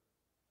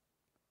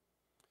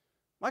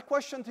 My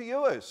question to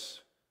you is,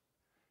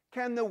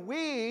 can the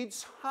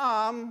weeds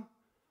harm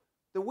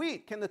the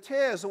wheat? Can the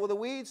tares or the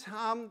weeds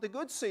harm the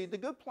good seed, the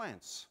good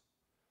plants?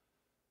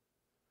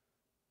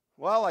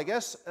 Well, I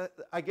guess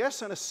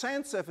in a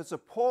sense, if it's a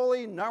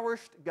poorly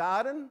nourished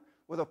garden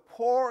with a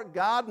poor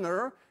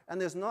gardener and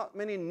there's not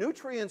many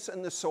nutrients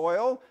in the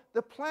soil,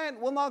 the plant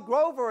will not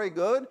grow very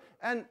good,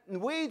 and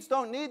weeds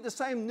don't need the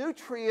same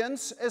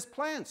nutrients as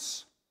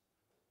plants.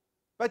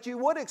 But you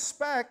would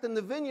expect in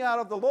the vineyard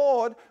of the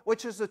Lord,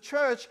 which is the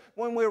church,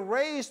 when we're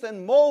raised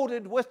and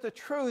molded with the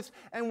truth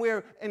and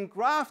we're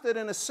engrafted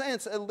in a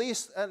sense, at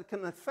least in a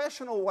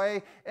confessional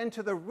way,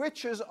 into the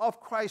riches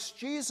of Christ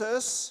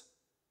Jesus,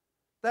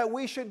 that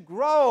we should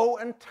grow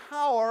and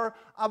tower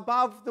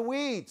above the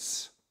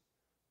weeds,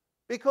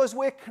 because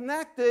we're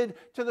connected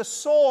to the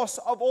source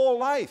of all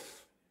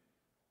life.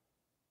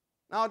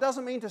 Now, it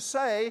doesn't mean to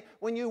say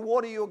when you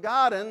water your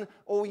garden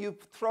or you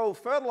throw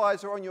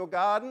fertilizer on your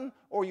garden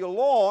or your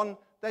lawn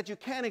that you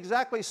can't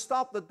exactly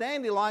stop the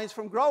dandelions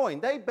from growing.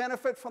 They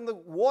benefit from the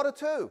water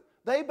too.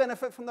 They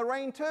benefit from the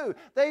rain too.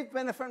 They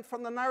benefit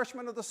from the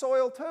nourishment of the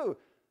soil too.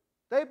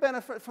 They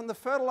benefit from the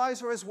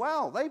fertilizer as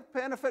well. They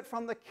benefit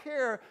from the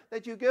care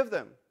that you give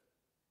them.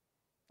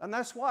 And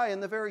that's why in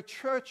the very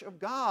church of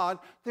God,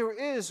 there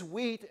is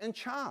wheat and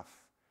chaff.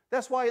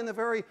 That's why in the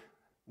very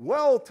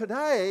world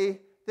today,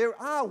 there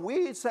are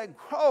weeds that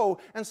grow,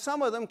 and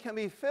some of them can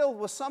be filled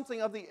with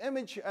something of the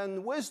image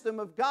and wisdom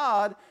of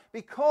God,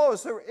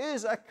 because there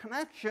is a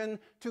connection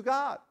to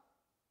God.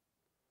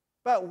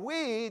 But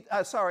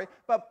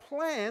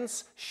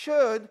plants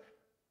should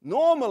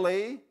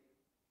normally,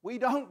 we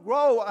don't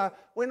grow,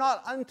 we're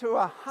not into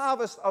a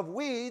harvest of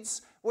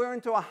weeds, we're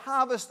into a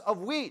harvest of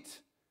wheat.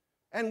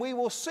 And we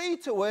will see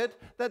to it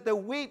that the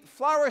wheat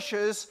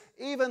flourishes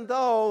even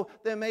though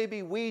there may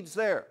be weeds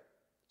there.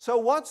 So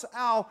what's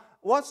our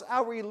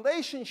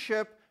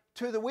relationship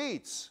to the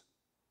weeds?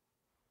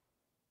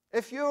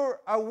 If you're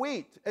a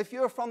wheat, if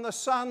you're from the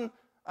sun,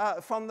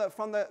 from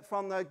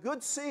the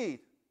good seed,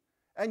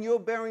 and you're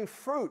bearing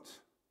fruit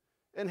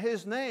in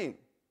his name,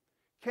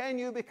 can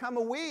you become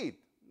a weed?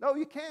 No,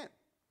 you can't.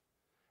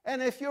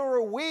 And if you're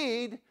a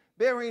weed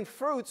bearing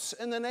fruits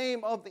in the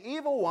name of the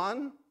evil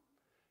one,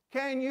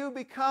 can you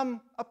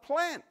become a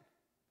plant?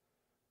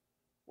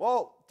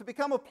 Well, to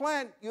become a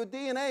plant, your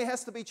DNA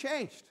has to be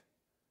changed.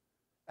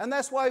 And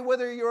that's why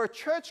whether you're a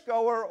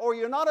churchgoer or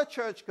you're not a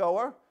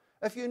churchgoer,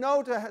 if you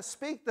know to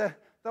speak the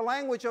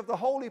language of the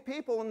holy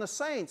people and the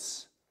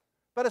saints,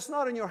 but it's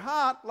not in your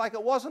heart like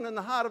it wasn't in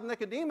the heart of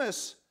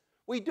Nicodemus,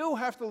 we do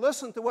have to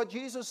listen to what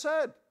Jesus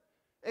said.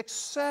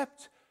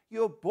 Except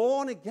You're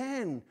born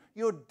again.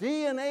 Your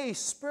DNA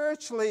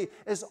spiritually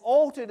is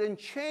altered and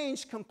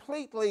changed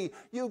completely.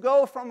 You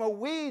go from a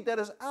weed that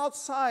is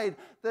outside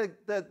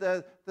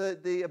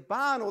the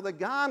barn or the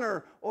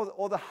garner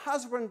or the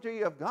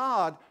husbandry of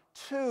God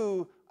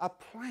to a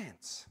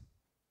plant.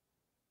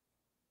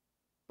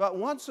 But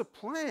once a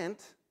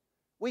plant,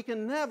 we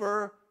can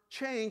never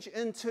change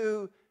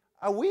into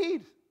a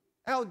weed.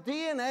 Our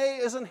DNA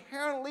is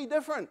inherently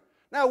different.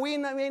 Now, we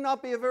may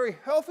not be a very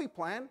healthy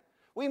plant.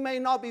 We may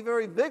not be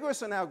very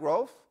vigorous in our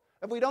growth.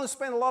 If we don't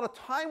spend a lot of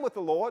time with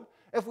the Lord,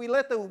 if we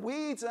let the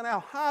weeds in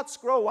our hearts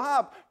grow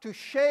up to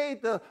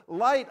shade the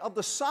light of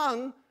the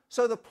sun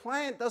so the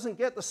plant doesn't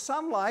get the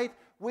sunlight,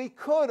 we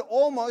could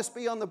almost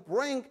be on the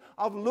brink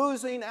of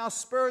losing our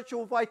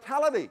spiritual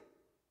vitality.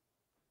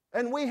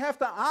 And we have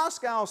to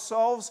ask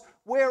ourselves,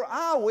 where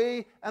are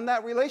we in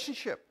that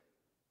relationship?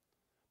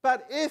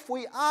 But if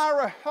we are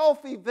a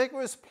healthy,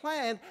 vigorous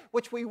plant,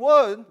 which we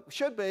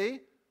should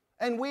be,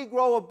 and we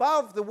grow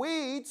above the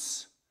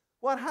weeds,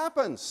 what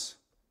happens?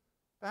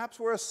 Perhaps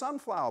we're a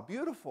sunflower,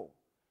 beautiful.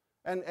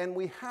 And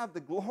we have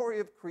the glory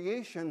of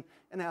creation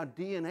in our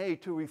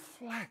DNA to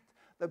reflect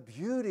the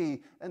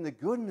beauty and the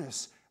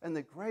goodness and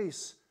the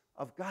grace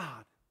of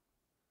God.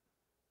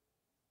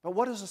 But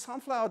what does a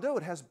sunflower do?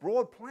 It has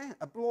broad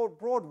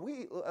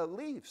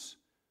leaves.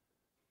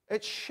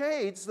 It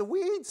shades the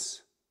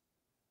weeds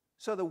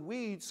so the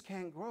weeds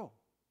can't grow.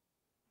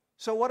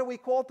 So what are we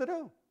called to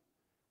do?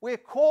 We're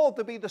called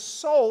to be the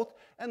salt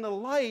and the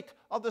light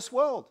of this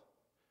world.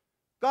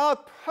 God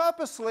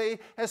purposely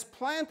has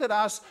planted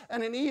us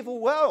in an evil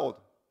world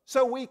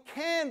so we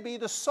can be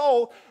the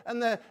salt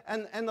and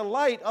the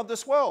light of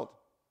this world.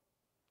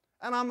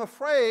 And I'm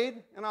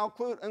afraid, and I'll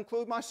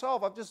include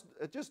myself,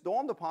 it just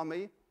dawned upon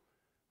me,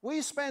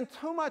 we spend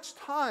too much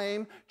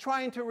time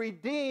trying to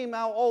redeem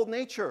our old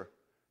nature,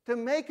 to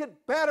make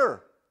it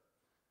better.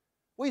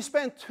 We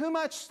spend too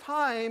much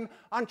time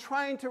on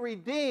trying to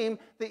redeem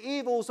the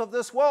evils of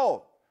this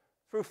world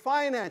through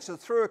finances,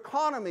 through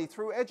economy,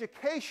 through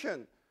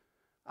education,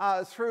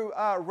 through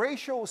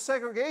racial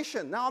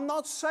segregation. Now, I'm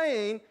not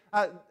saying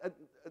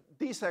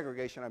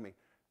desegregation,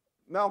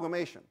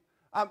 amalgamation.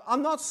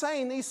 I'm not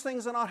saying these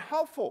things are not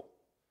helpful,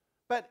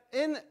 but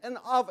in and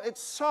of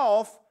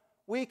itself,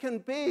 we can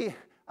be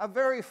a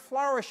very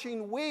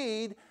flourishing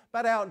weed,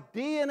 but our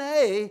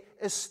DNA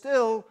is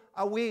still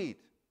a weed.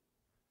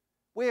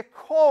 We're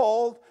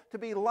called to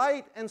be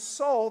light and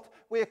salt.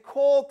 We're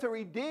called to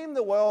redeem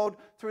the world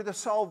through the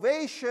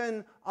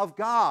salvation of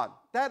God.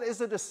 That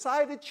is a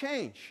decided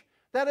change.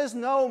 That is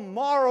no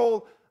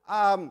moral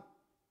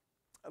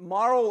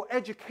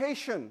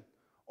education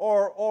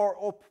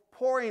or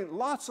pouring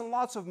lots and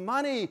lots of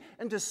money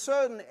into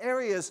certain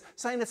areas,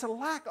 saying it's a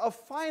lack of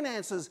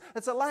finances,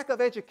 it's a lack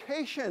of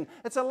education,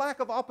 it's a lack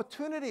of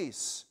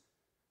opportunities.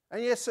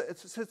 And yes,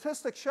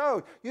 statistics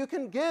show you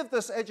can give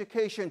this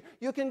education,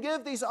 you can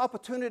give these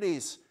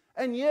opportunities,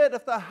 and yet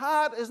if the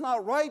heart is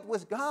not right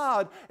with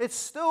God, it's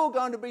still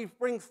going to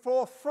bring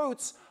forth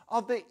fruits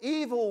of the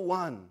evil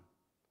one.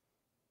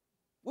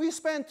 We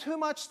spend too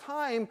much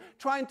time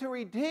trying to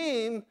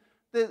redeem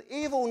the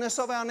evilness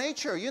of our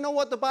nature. You know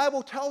what the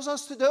Bible tells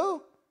us to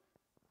do?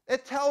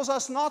 It tells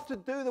us not to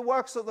do the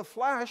works of the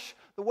flesh,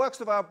 the works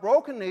of our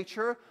broken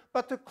nature,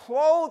 but to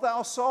clothe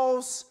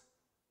ourselves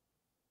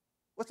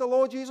with the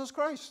Lord Jesus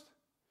Christ.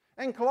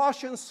 In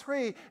Colossians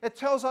 3, it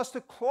tells us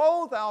to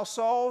clothe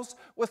ourselves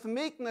with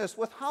meekness,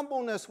 with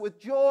humbleness, with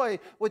joy,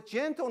 with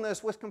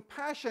gentleness, with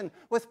compassion,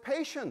 with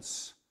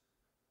patience.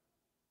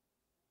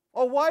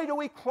 Or why do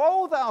we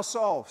clothe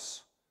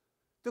ourselves?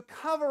 To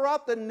cover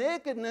up the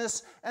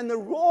nakedness and the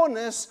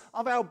rawness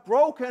of our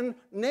broken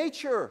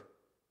nature.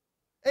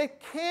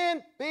 It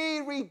can't be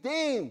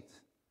redeemed.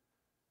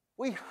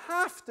 We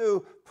have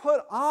to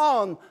put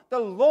on the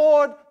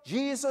Lord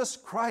Jesus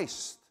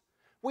Christ.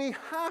 We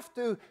have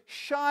to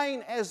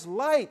shine as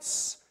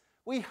lights.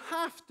 We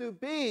have to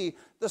be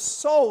the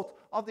salt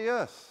of the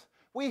earth.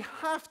 We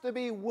have to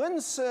be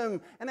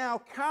winsome in our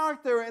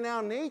character and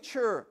our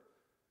nature.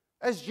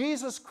 As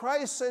Jesus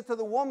Christ said to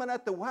the woman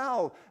at the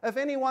well, if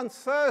anyone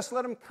thirsts,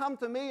 let him come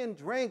to me and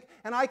drink,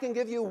 and I can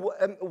give you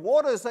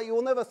waters that you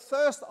will never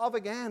thirst of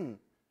again.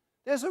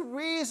 There's a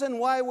reason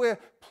why we're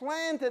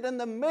planted in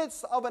the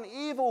midst of an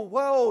evil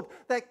world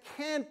that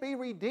can't be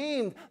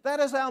redeemed. That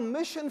is our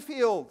mission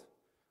field.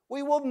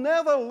 We will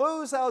never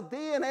lose our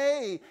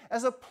DNA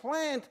as a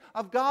plant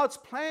of God's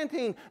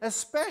planting,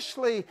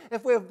 especially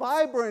if we're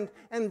vibrant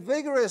and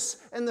vigorous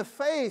in the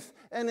faith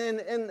and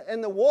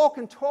in the walk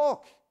and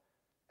talk.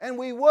 And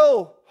we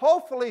will,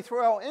 hopefully through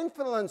our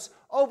influence,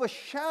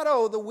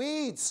 overshadow the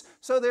weeds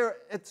so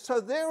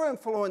their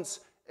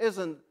influence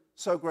isn't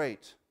so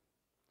great.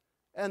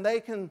 And they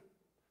can,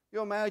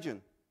 you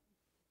imagine,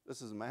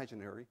 this is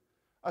imaginary,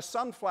 a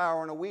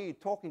sunflower and a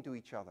weed talking to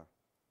each other.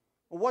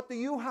 Well, what do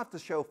you have to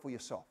show for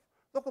yourself?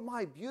 Look at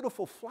my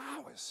beautiful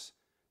flowers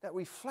that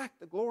reflect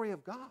the glory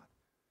of God.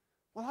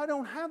 Well, I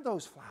don't have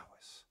those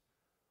flowers.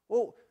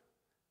 Well,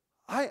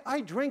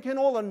 I drink in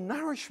all the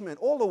nourishment,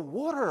 all the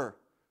water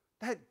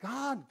that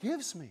God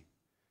gives me.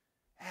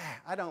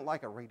 I don't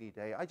like a rainy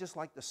day. I just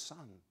like the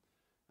sun.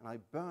 And I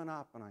burn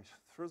up and I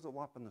frizzle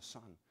up in the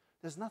sun.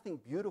 There's nothing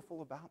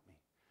beautiful about me.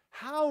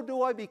 How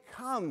do I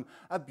become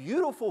a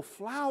beautiful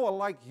flower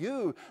like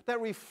you that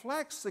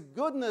reflects the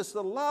goodness,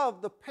 the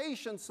love, the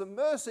patience, the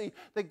mercy,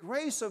 the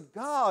grace of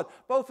God,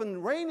 both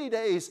in rainy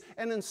days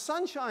and in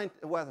sunshine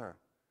weather?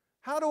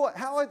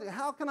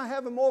 How can I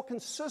have a more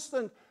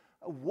consistent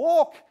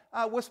walk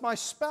with my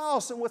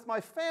spouse and with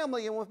my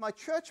family and with my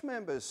church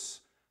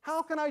members?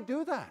 How can I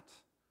do that?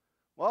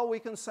 Well, we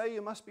can say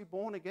you must be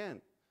born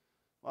again.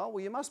 Well,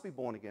 you must be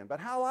born again. But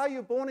how are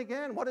you born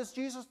again? What does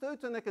Jesus do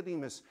to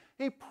Nicodemus?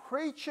 He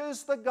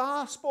preaches the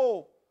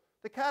gospel.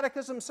 The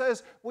Catechism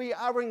says we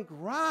are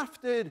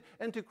engrafted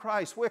into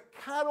Christ. We're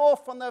cut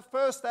off from that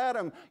first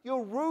Adam.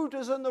 Your root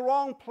is in the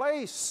wrong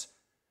place.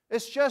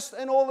 It's just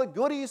in all the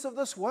goodies of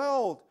this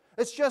world.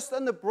 It's just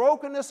in the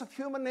brokenness of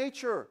human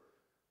nature.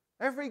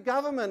 Every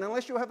government,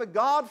 unless you have a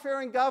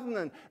God-fearing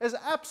government, is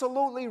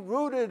absolutely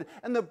rooted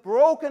in the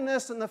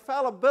brokenness and the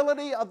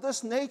fallibility of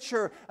this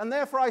nature. And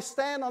therefore I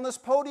stand on this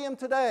podium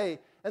today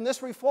in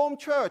this Reformed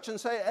church and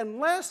say,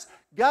 unless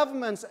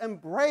governments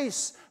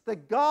embrace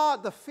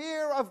the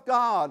fear of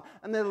God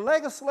and their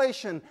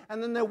legislation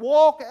and then their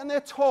walk and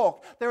their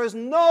talk, there is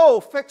no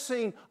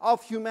fixing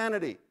of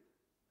humanity.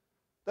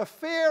 The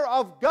fear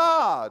of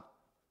God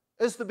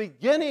is the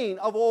beginning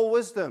of all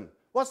wisdom.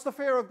 What's the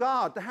fear of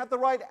God? To have the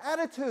right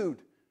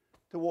attitude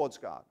towards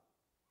God.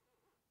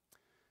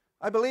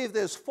 I believe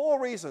there's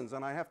 4 reasons,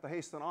 and I have to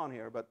hasten on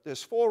here, but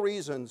there's 4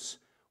 reasons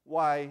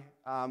why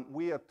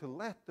we are to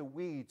let the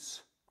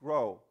weeds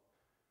grow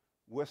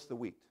with the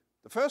wheat.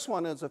 The first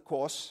one is, of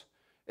course,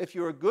 if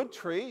you're a good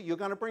tree, you're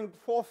going to bring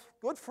forth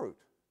good fruit.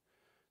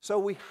 So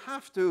we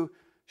have to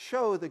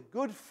show the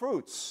good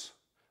fruits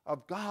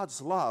of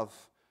God's love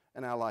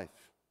in our life.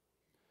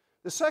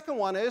 The second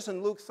one is,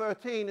 in Luke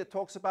 13, it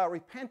talks about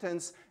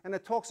repentance, and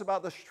it talks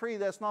about this tree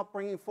that's not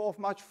bringing forth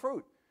much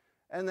fruit.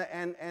 And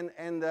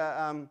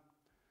the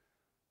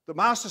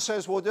master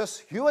says, well,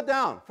 just hew it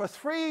down. For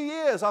 3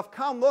 years I've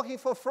come looking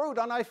for fruit,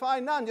 and I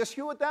find none. Just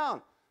hew it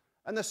down.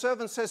 And the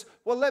servant says,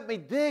 well, let me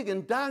dig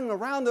and dung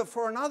around it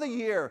for another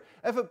year.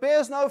 If it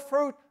bears no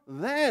fruit,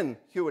 then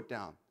hew it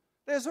down.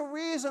 There's a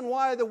reason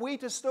why the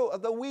weeds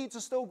are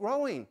still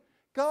growing.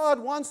 God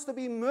wants to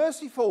be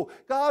merciful.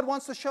 God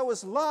wants to show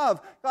His love.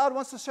 God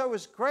wants to show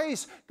His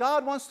grace.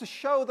 God wants to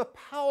show the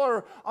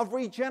power of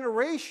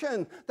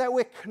regeneration, that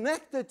we're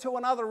connected to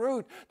another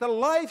root, the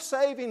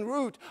life-saving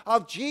root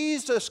of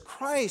Jesus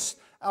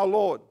Christ our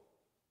Lord.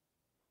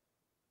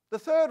 The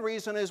third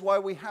reason is why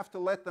we have to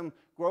let them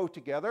grow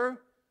together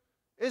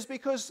is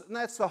because, and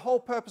that's the whole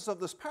purpose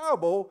of this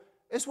parable,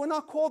 is we're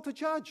not called to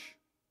judge.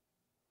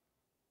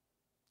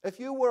 If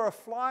you were a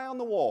fly on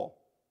the wall,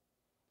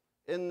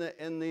 in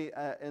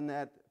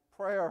that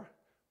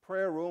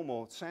prayer room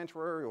or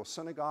sanctuary or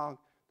synagogue,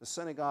 the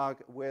synagogue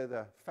where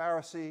the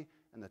Pharisee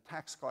and the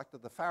tax collector,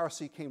 the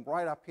Pharisee came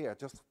right up here,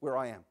 just where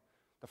I am.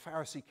 The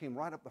Pharisee came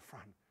right up the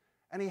front.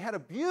 And he had a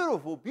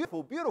beautiful,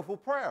 beautiful, beautiful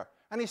prayer.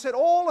 And he said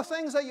all the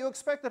things that you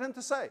expected him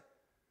to say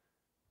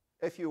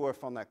if you were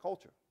from that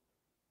culture.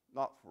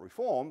 Not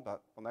Reform,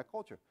 but from that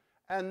culture.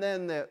 And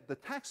then the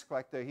tax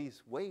collector,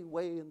 he's way,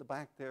 way in the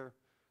back there,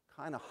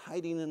 kind of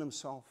hiding in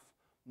himself,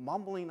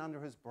 mumbling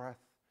under his breath.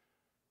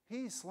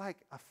 He's like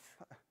a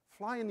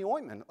fly in the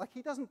ointment, like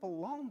he doesn't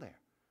belong there.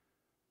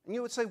 And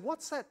you would say,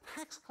 what's that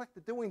tax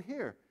collector doing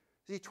here?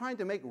 Is he trying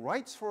to make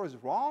rights for his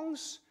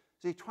wrongs?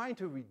 Is he trying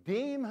to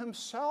redeem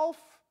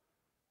himself?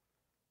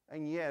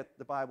 And yet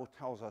the Bible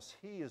tells us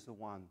he is the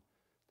one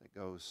that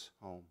goes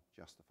home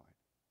justified.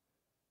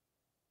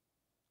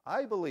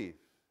 I believe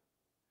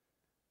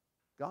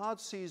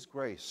God sees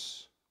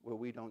grace where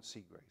we don't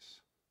see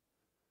grace.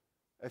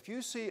 If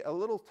you see a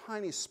little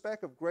tiny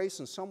speck of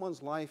grace in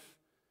someone's life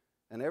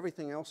and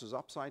everything else is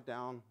upside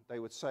down, they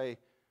would say,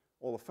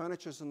 all the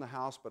furniture's in the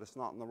house, but it's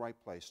not in the right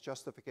place.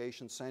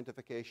 Justification,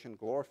 sanctification,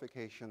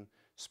 glorification,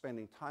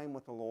 spending time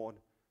with the Lord.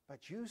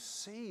 But you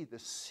see the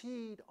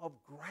seed of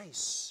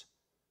grace.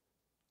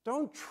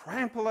 Don't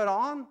trample it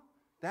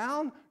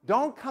down.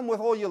 Don't come with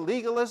all your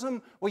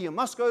legalism, well, you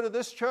must go to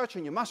this church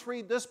and you must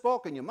read this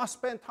book and you must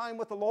spend time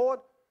with the Lord.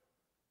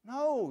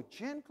 No,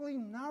 gently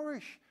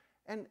nourish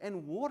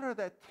and water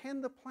that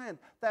tender plant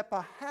that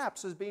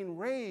perhaps is being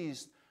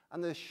raised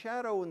under the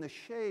shadow and the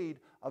shade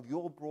of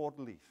your broad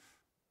leaf.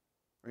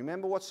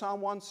 Remember what Psalm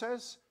 1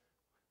 says?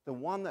 The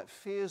one that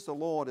fears the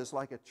Lord is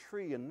like a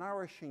tree, a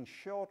nourishing,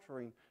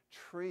 sheltering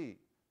tree,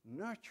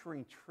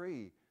 nurturing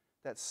tree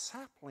that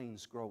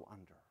saplings grow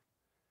under.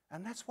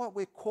 And that's what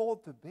we're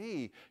called to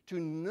be, to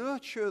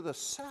nurture the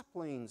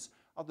saplings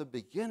of the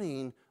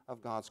beginning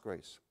of God's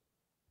grace.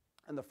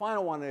 And the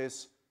final one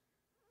is,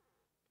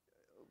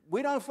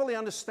 we don't fully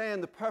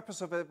understand the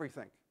purpose of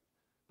everything.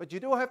 But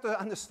you do have to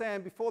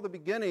understand, before the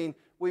beginning,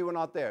 we were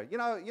not there. You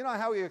know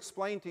how you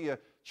explain to your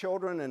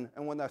children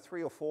and when they're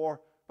 3 or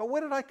 4, but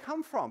where did I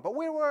come from? But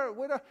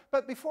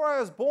but before I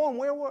was born,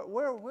 where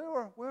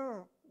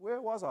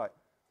was I?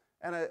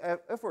 And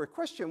if we're a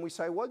Christian, we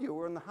say, well, you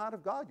were in the heart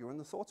of God. You were in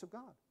the thoughts of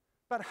God.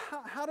 But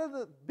how did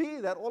it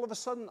be that all of a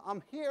sudden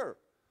I'm here?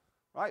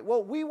 Right?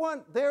 Well, we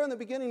weren't there in the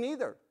beginning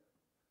either.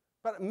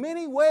 But in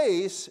many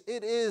ways,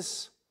 it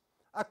is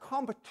a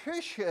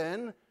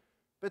competition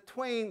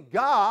between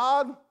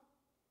God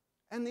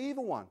and the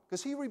evil one,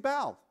 because he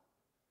rebelled.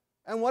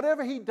 And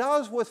whatever he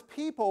does with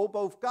people,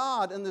 both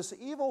God and this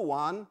evil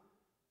one,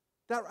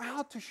 they're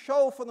out to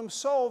show for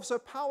themselves their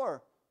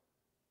power.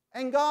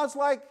 And God's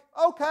like,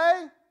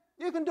 okay,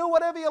 you can do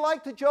whatever you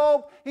like to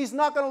Job. He's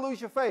not going to lose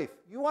your faith.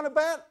 You want to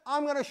bet?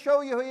 I'm going to show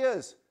you who he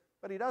is.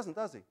 But he doesn't,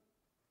 does he?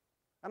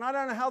 And I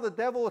don't know how the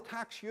devil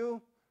attacks you.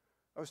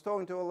 I was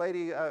talking to a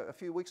lady a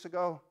few weeks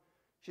ago.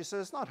 She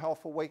says, it's not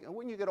helpful waking.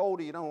 When you get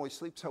older, you don't always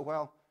sleep so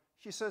well.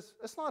 She says,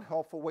 it's not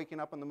helpful waking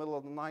up in the middle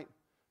of the night.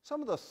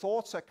 Some of the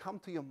thoughts that come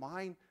to your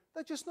mind,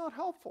 they're just not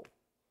helpful.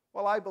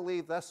 Well, I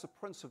believe that's the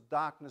prince of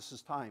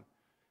darkness' time.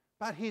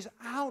 But he's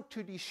out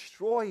to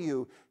destroy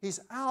you. He's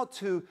out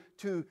to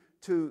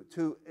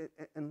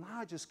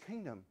enlarge his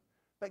kingdom.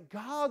 But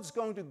God's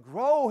going to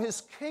grow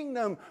his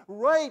kingdom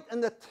right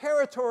in the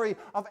territory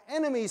of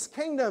enemy's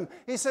kingdom.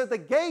 He said, the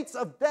gates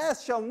of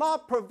death shall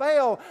not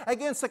prevail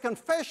against the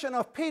confession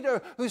of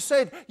Peter, who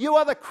said, you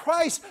are the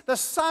Christ, the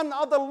Son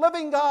of the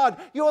living God.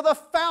 You are the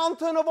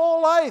fountain of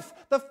all life,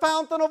 the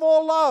fountain of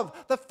all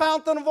love, the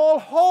fountain of all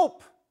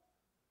hope.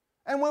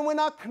 And when we're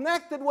not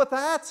connected with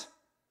that,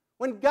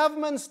 when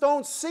governments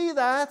don't see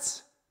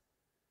that,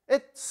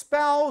 it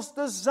spells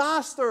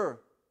disaster.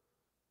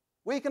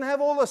 We can have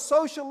all the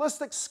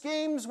socialistic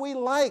schemes we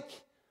like,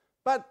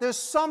 but there's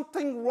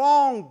something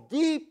wrong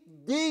deep,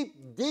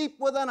 deep, deep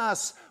within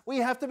us. We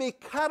have to be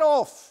cut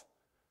off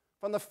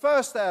from the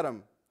first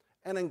Adam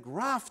and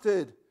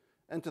engrafted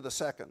into the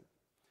second.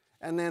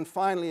 And then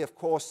finally, of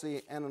course,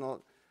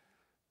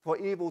 for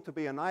evil to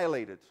be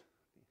annihilated.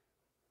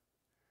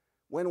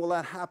 When will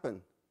that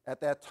happen?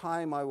 At that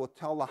time, I will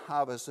tell the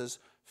harvesters,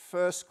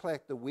 first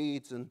collect the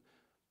weeds and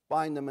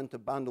bind them into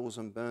bundles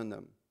and burn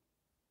them.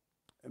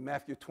 In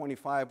Matthew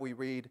 25, we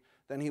read,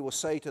 then he will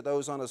say to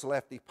those on his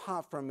left,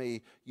 depart from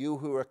me, you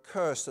who are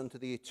cursed, into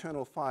the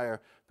eternal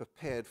fire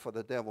prepared for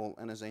the devil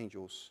and his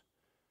angels.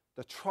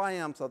 The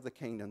triumph of the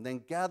kingdom.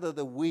 Then gather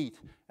the wheat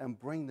and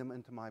bring them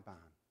into my barn.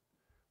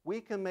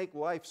 We can make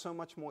life so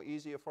much more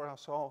easier for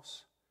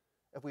ourselves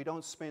if we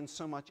don't spend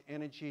so much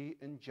energy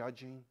in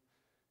judging,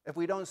 if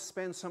we don't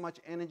spend so much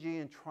energy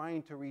in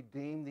trying to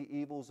redeem the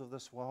evils of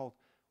this world.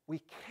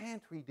 We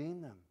can't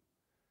redeem them.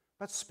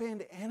 But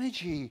spend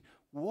energy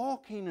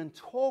walking and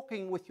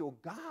talking with your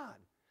God.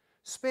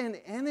 Spend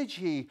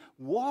energy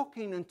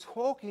walking and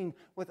talking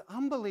with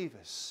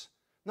unbelievers.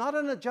 Not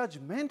in a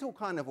judgmental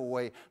kind of a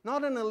way,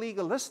 not in a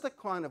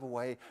legalistic kind of a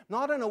way,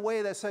 not in a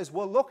way that says,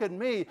 well, look at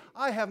me,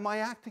 I have my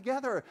act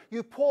together.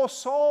 You poor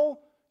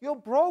soul, you're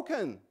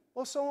broken.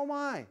 Well, so am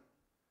I.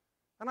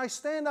 And I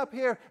stand up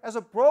here as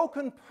a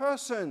broken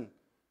person,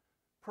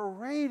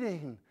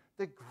 parading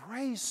the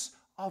grace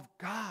of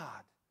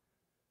God.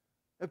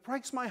 It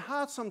breaks my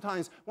heart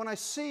sometimes when I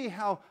see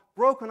how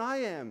broken I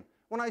am,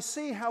 when I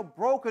see how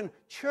broken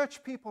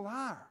church people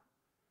are.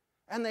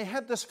 And they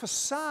have this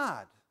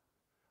facade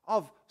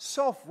of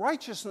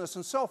self-righteousness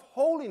and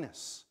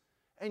self-holiness.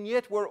 And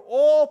yet we're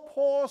all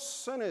poor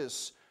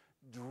sinners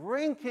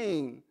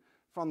drinking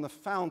from the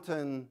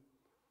fountain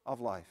of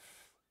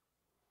life.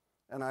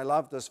 And I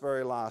love this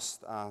very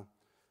last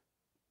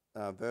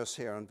verse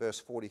here in verse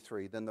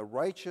 43. Then the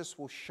righteous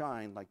will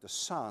shine like the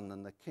sun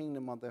in the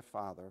kingdom of their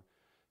Father.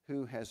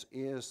 Who has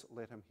ears,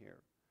 let him hear.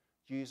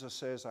 Jesus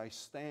says, I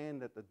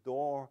stand at the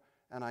door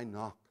and I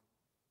knock.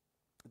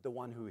 The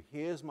one who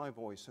hears my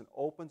voice and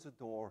opens the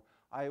door,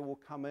 I will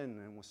come in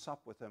and will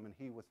sup with him and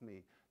he with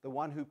me. The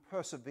one who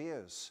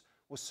perseveres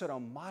will sit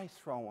on my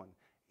throne,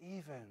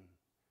 even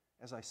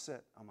as I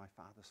sit on my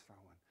Father's throne.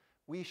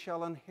 We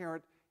shall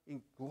inherit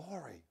in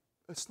glory.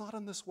 It's not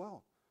in this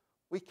world.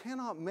 We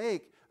cannot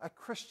make a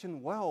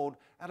Christian world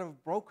out of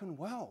a broken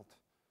world.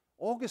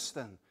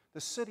 Augustine, the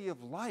city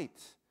of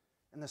light,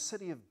 and the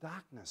city of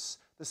darkness,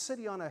 the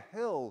city on a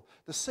hill,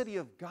 the city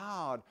of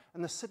God,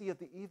 and the city of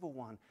the evil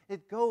one.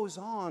 It goes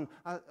on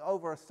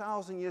over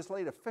 1,000 years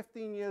later,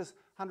 15 years,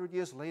 100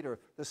 years later,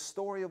 the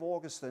story of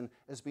Augustine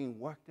is being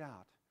worked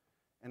out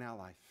in our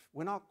life.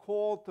 We're not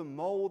called to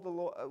mow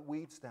the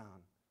weeds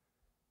down.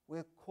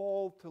 We're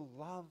called to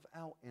love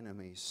our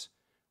enemies.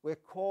 We're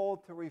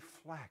called to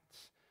reflect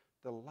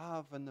the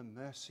love and the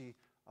mercy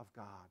of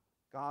God.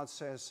 God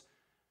says,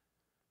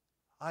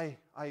 I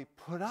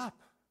put up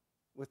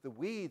with the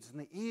weeds and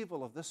the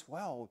evil of this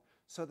world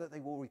so that they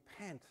will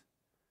repent.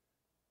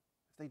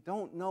 If they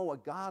don't know a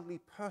godly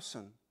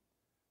person,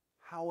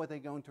 how are they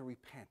going to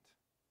repent?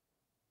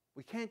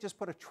 We can't just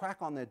put a track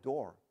on their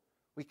door.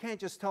 We can't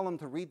just tell them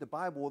to read the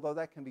Bible, although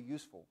that can be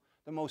useful.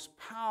 The most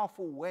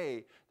powerful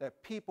way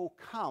that people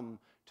come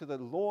to the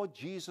Lord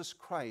Jesus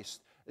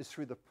Christ is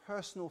through the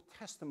personal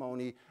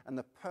testimony and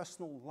the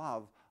personal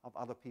love of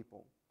other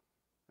people.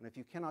 And if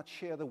you cannot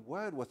share the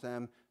word with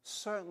them,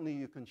 certainly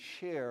you can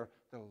share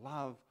the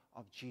love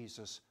of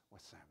Jesus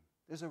with them.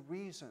 There's a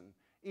reason,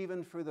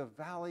 even through the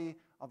valley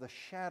of the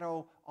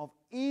shadow of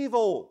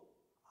evil,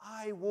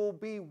 I will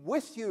be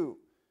with you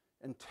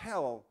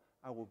until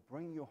I will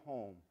bring you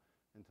home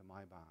into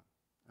my barn.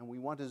 And we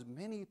want as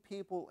many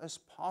people as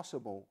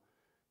possible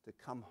to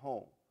come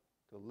home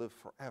to live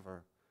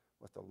forever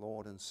with the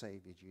Lord and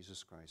Savior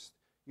Jesus Christ.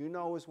 You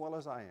know as well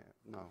as I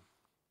know,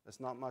 it's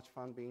not much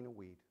fun being a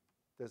weed.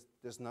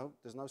 There's no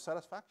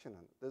satisfaction in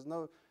it.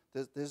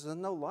 There's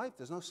no life.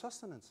 There's no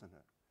sustenance in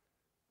it.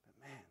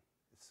 But man,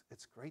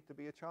 it's great to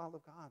be a child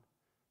of God.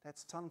 That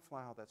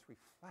sunflower that's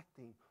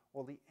reflecting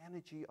all the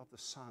energy of the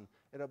sun.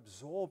 It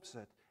absorbs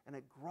it, and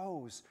it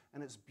grows,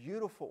 and it's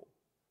beautiful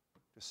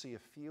to see a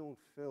field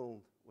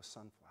filled with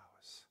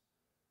sunflowers.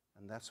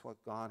 And that's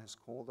what God has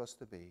called us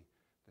to be,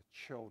 the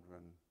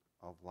children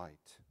of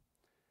light.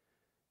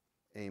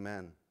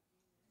 Amen.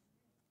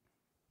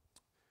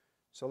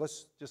 So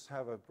let's just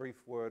have a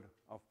brief word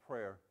of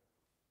prayer.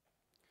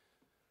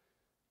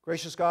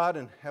 Gracious God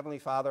and Heavenly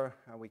Father,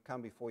 we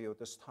come before you at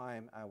this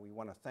time. We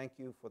want to thank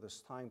you for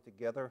this time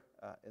together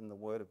in the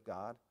Word of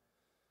God.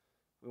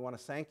 We want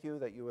to thank you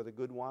that you are the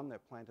good one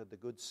that planted the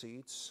good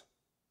seeds.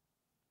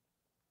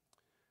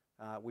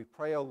 We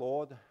pray, O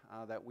Lord,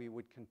 that we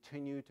would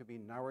continue to be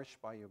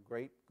nourished by your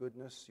great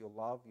goodness, your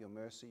love, your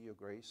mercy, your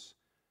grace,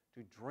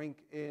 to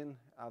drink in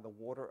the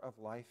water of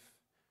life,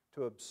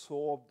 to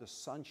absorb the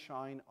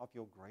sunshine of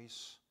your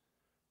grace,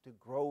 to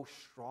grow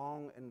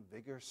strong and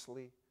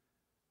vigorously,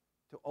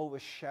 to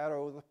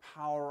overshadow the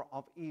power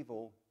of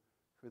evil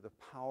through the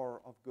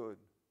power of good,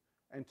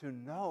 and to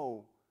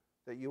know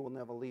that you will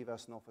never leave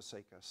us nor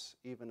forsake us,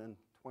 even in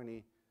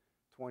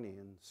 2020,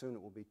 and soon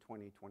it will be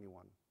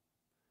 2021.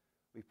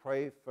 We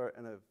pray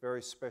in a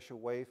very special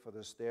way for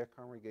this dear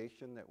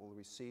congregation that will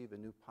receive a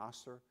new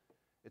pastor.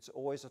 It's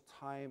always a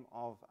time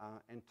of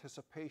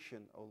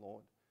anticipation, O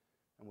Lord,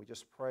 and we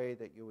just pray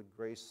that you would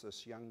grace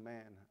this young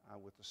man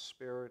with the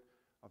spirit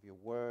of your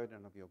word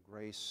and of your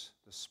grace,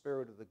 the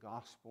spirit of the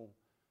gospel,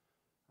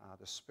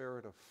 the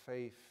spirit of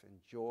faith and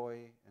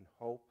joy and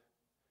hope.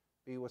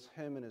 Be with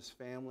him and his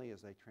family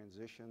as they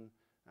transition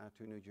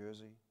to New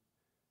Jersey.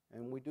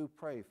 And we do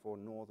pray for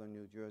northern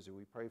New Jersey.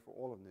 We pray for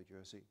all of New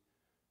Jersey.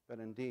 But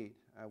indeed,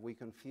 we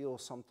can feel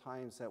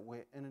sometimes that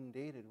we're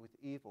inundated with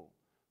evil.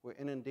 We're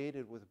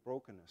inundated with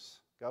brokenness.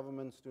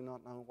 Governments do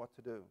not know what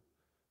to do.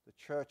 The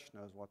church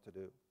knows what to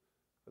do,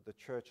 but the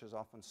church is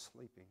often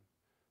sleeping.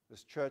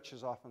 This church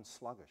is often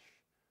sluggish.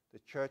 The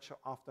church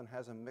often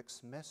has a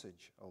mixed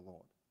message, O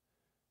Lord.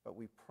 But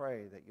we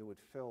pray that you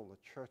would fill the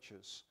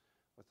churches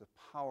with the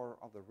power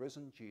of the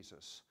risen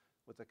Jesus,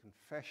 with the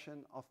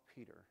confession of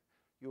Peter.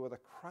 You are the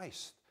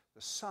Christ,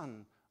 the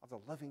Son of the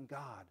living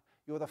God.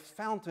 You are the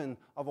fountain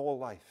of all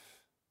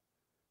life.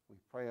 We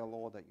pray, O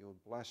Lord, that you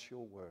would bless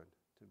your word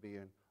to be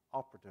an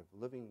operative,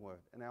 living word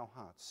in our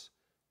hearts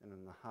and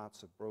in the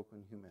hearts of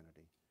broken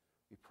humanity.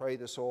 We pray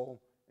this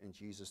all in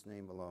Jesus'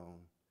 name alone.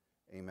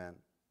 Amen.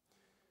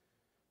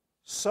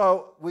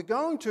 So we're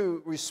going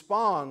to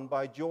respond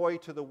by joy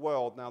to the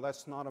world. Now,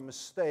 that's not a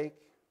mistake.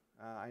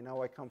 I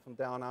know I come from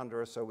down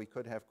under, so we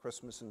could have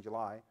Christmas in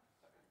July.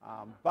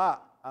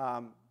 But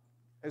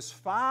as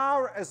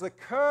far as the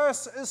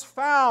curse is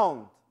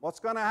found, what's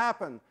going to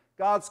happen?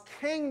 God's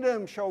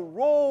kingdom shall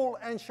rule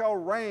and shall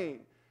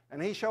reign,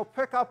 and he shall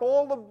pick up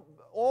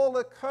all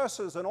the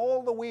curses and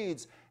all the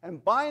weeds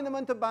and bind them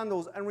into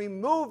bundles and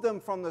remove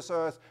them from this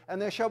earth,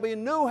 and there shall be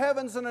new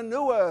heavens and a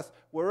new earth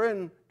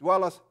wherein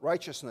dwelleth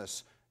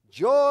righteousness.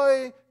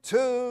 Joy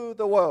to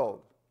the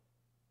world.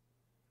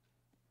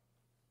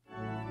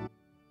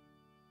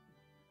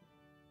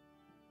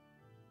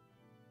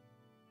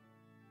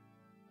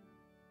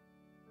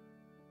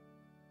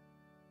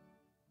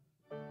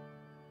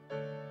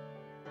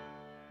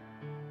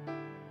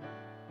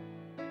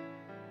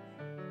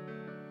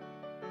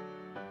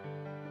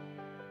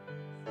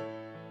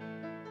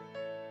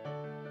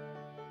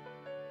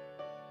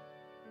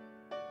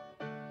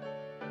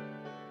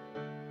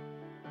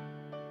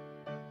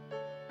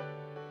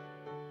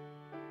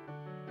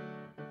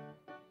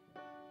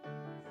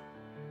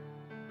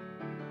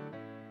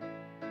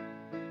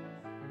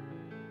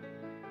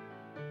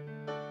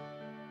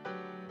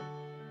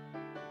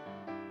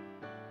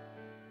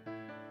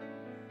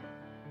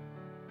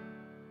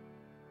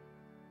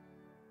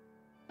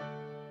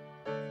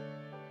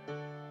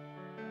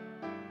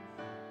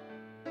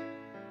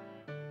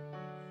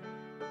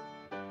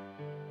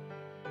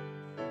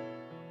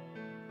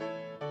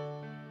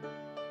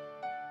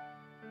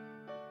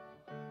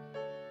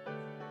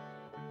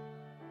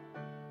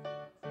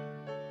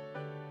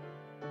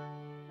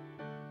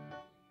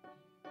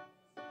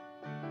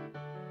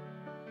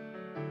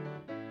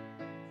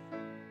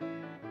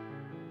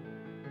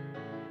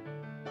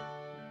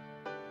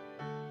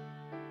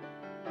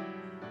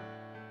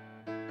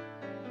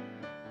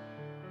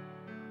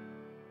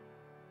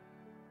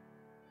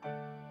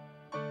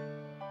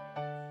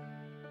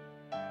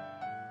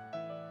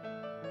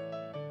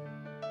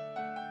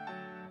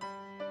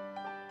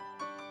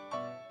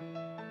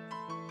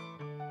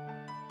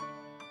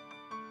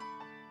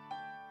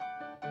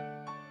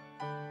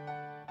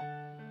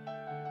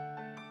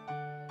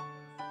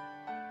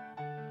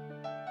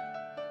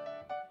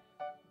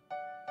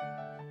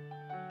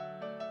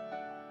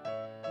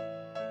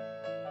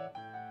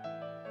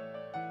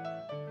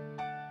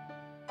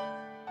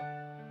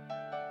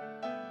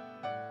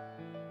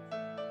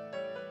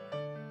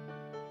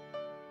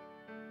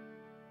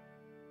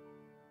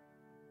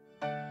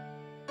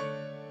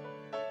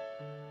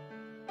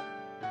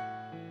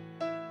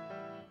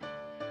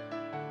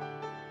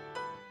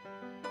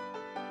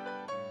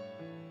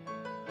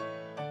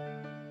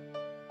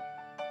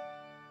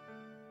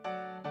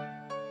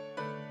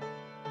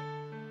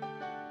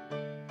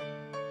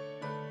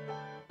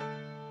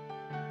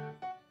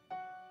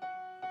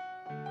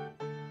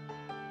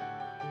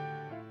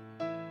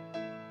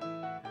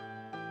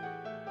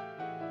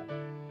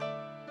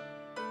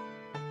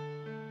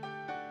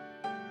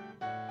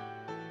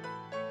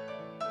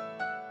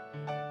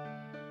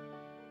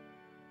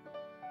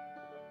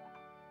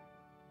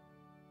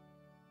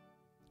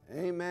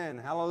 Amen.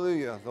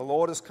 Hallelujah. The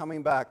Lord is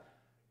coming back.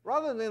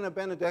 Rather than a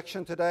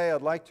benediction today,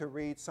 I'd like to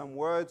read some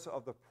words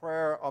of the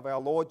prayer of our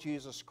Lord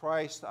Jesus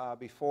Christ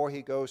before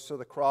he goes to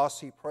the cross.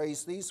 He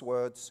prays these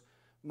words,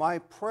 "My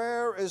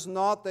prayer is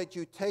not that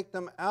you take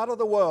them out of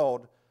the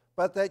world,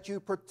 but that you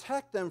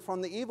protect them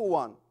from the evil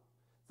one.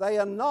 They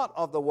are not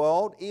of the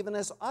world, even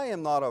as I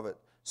am not of it.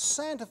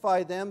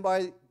 Sanctify them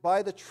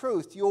by the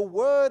truth. Your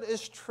word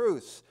is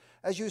truth.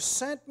 As you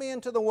sent me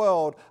into the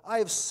world, I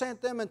have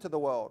sent them into the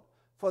world.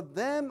 For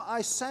them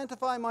I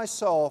sanctify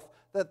myself,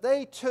 that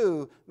they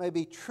too may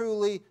be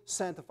truly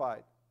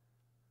sanctified."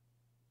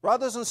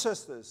 Brothers and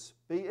sisters,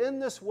 be in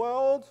this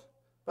world,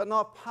 but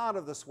not part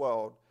of this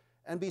world,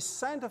 and be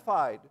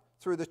sanctified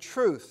through the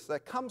truth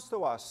that comes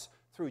to us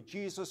through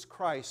Jesus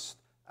Christ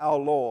our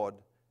Lord.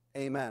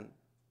 Amen.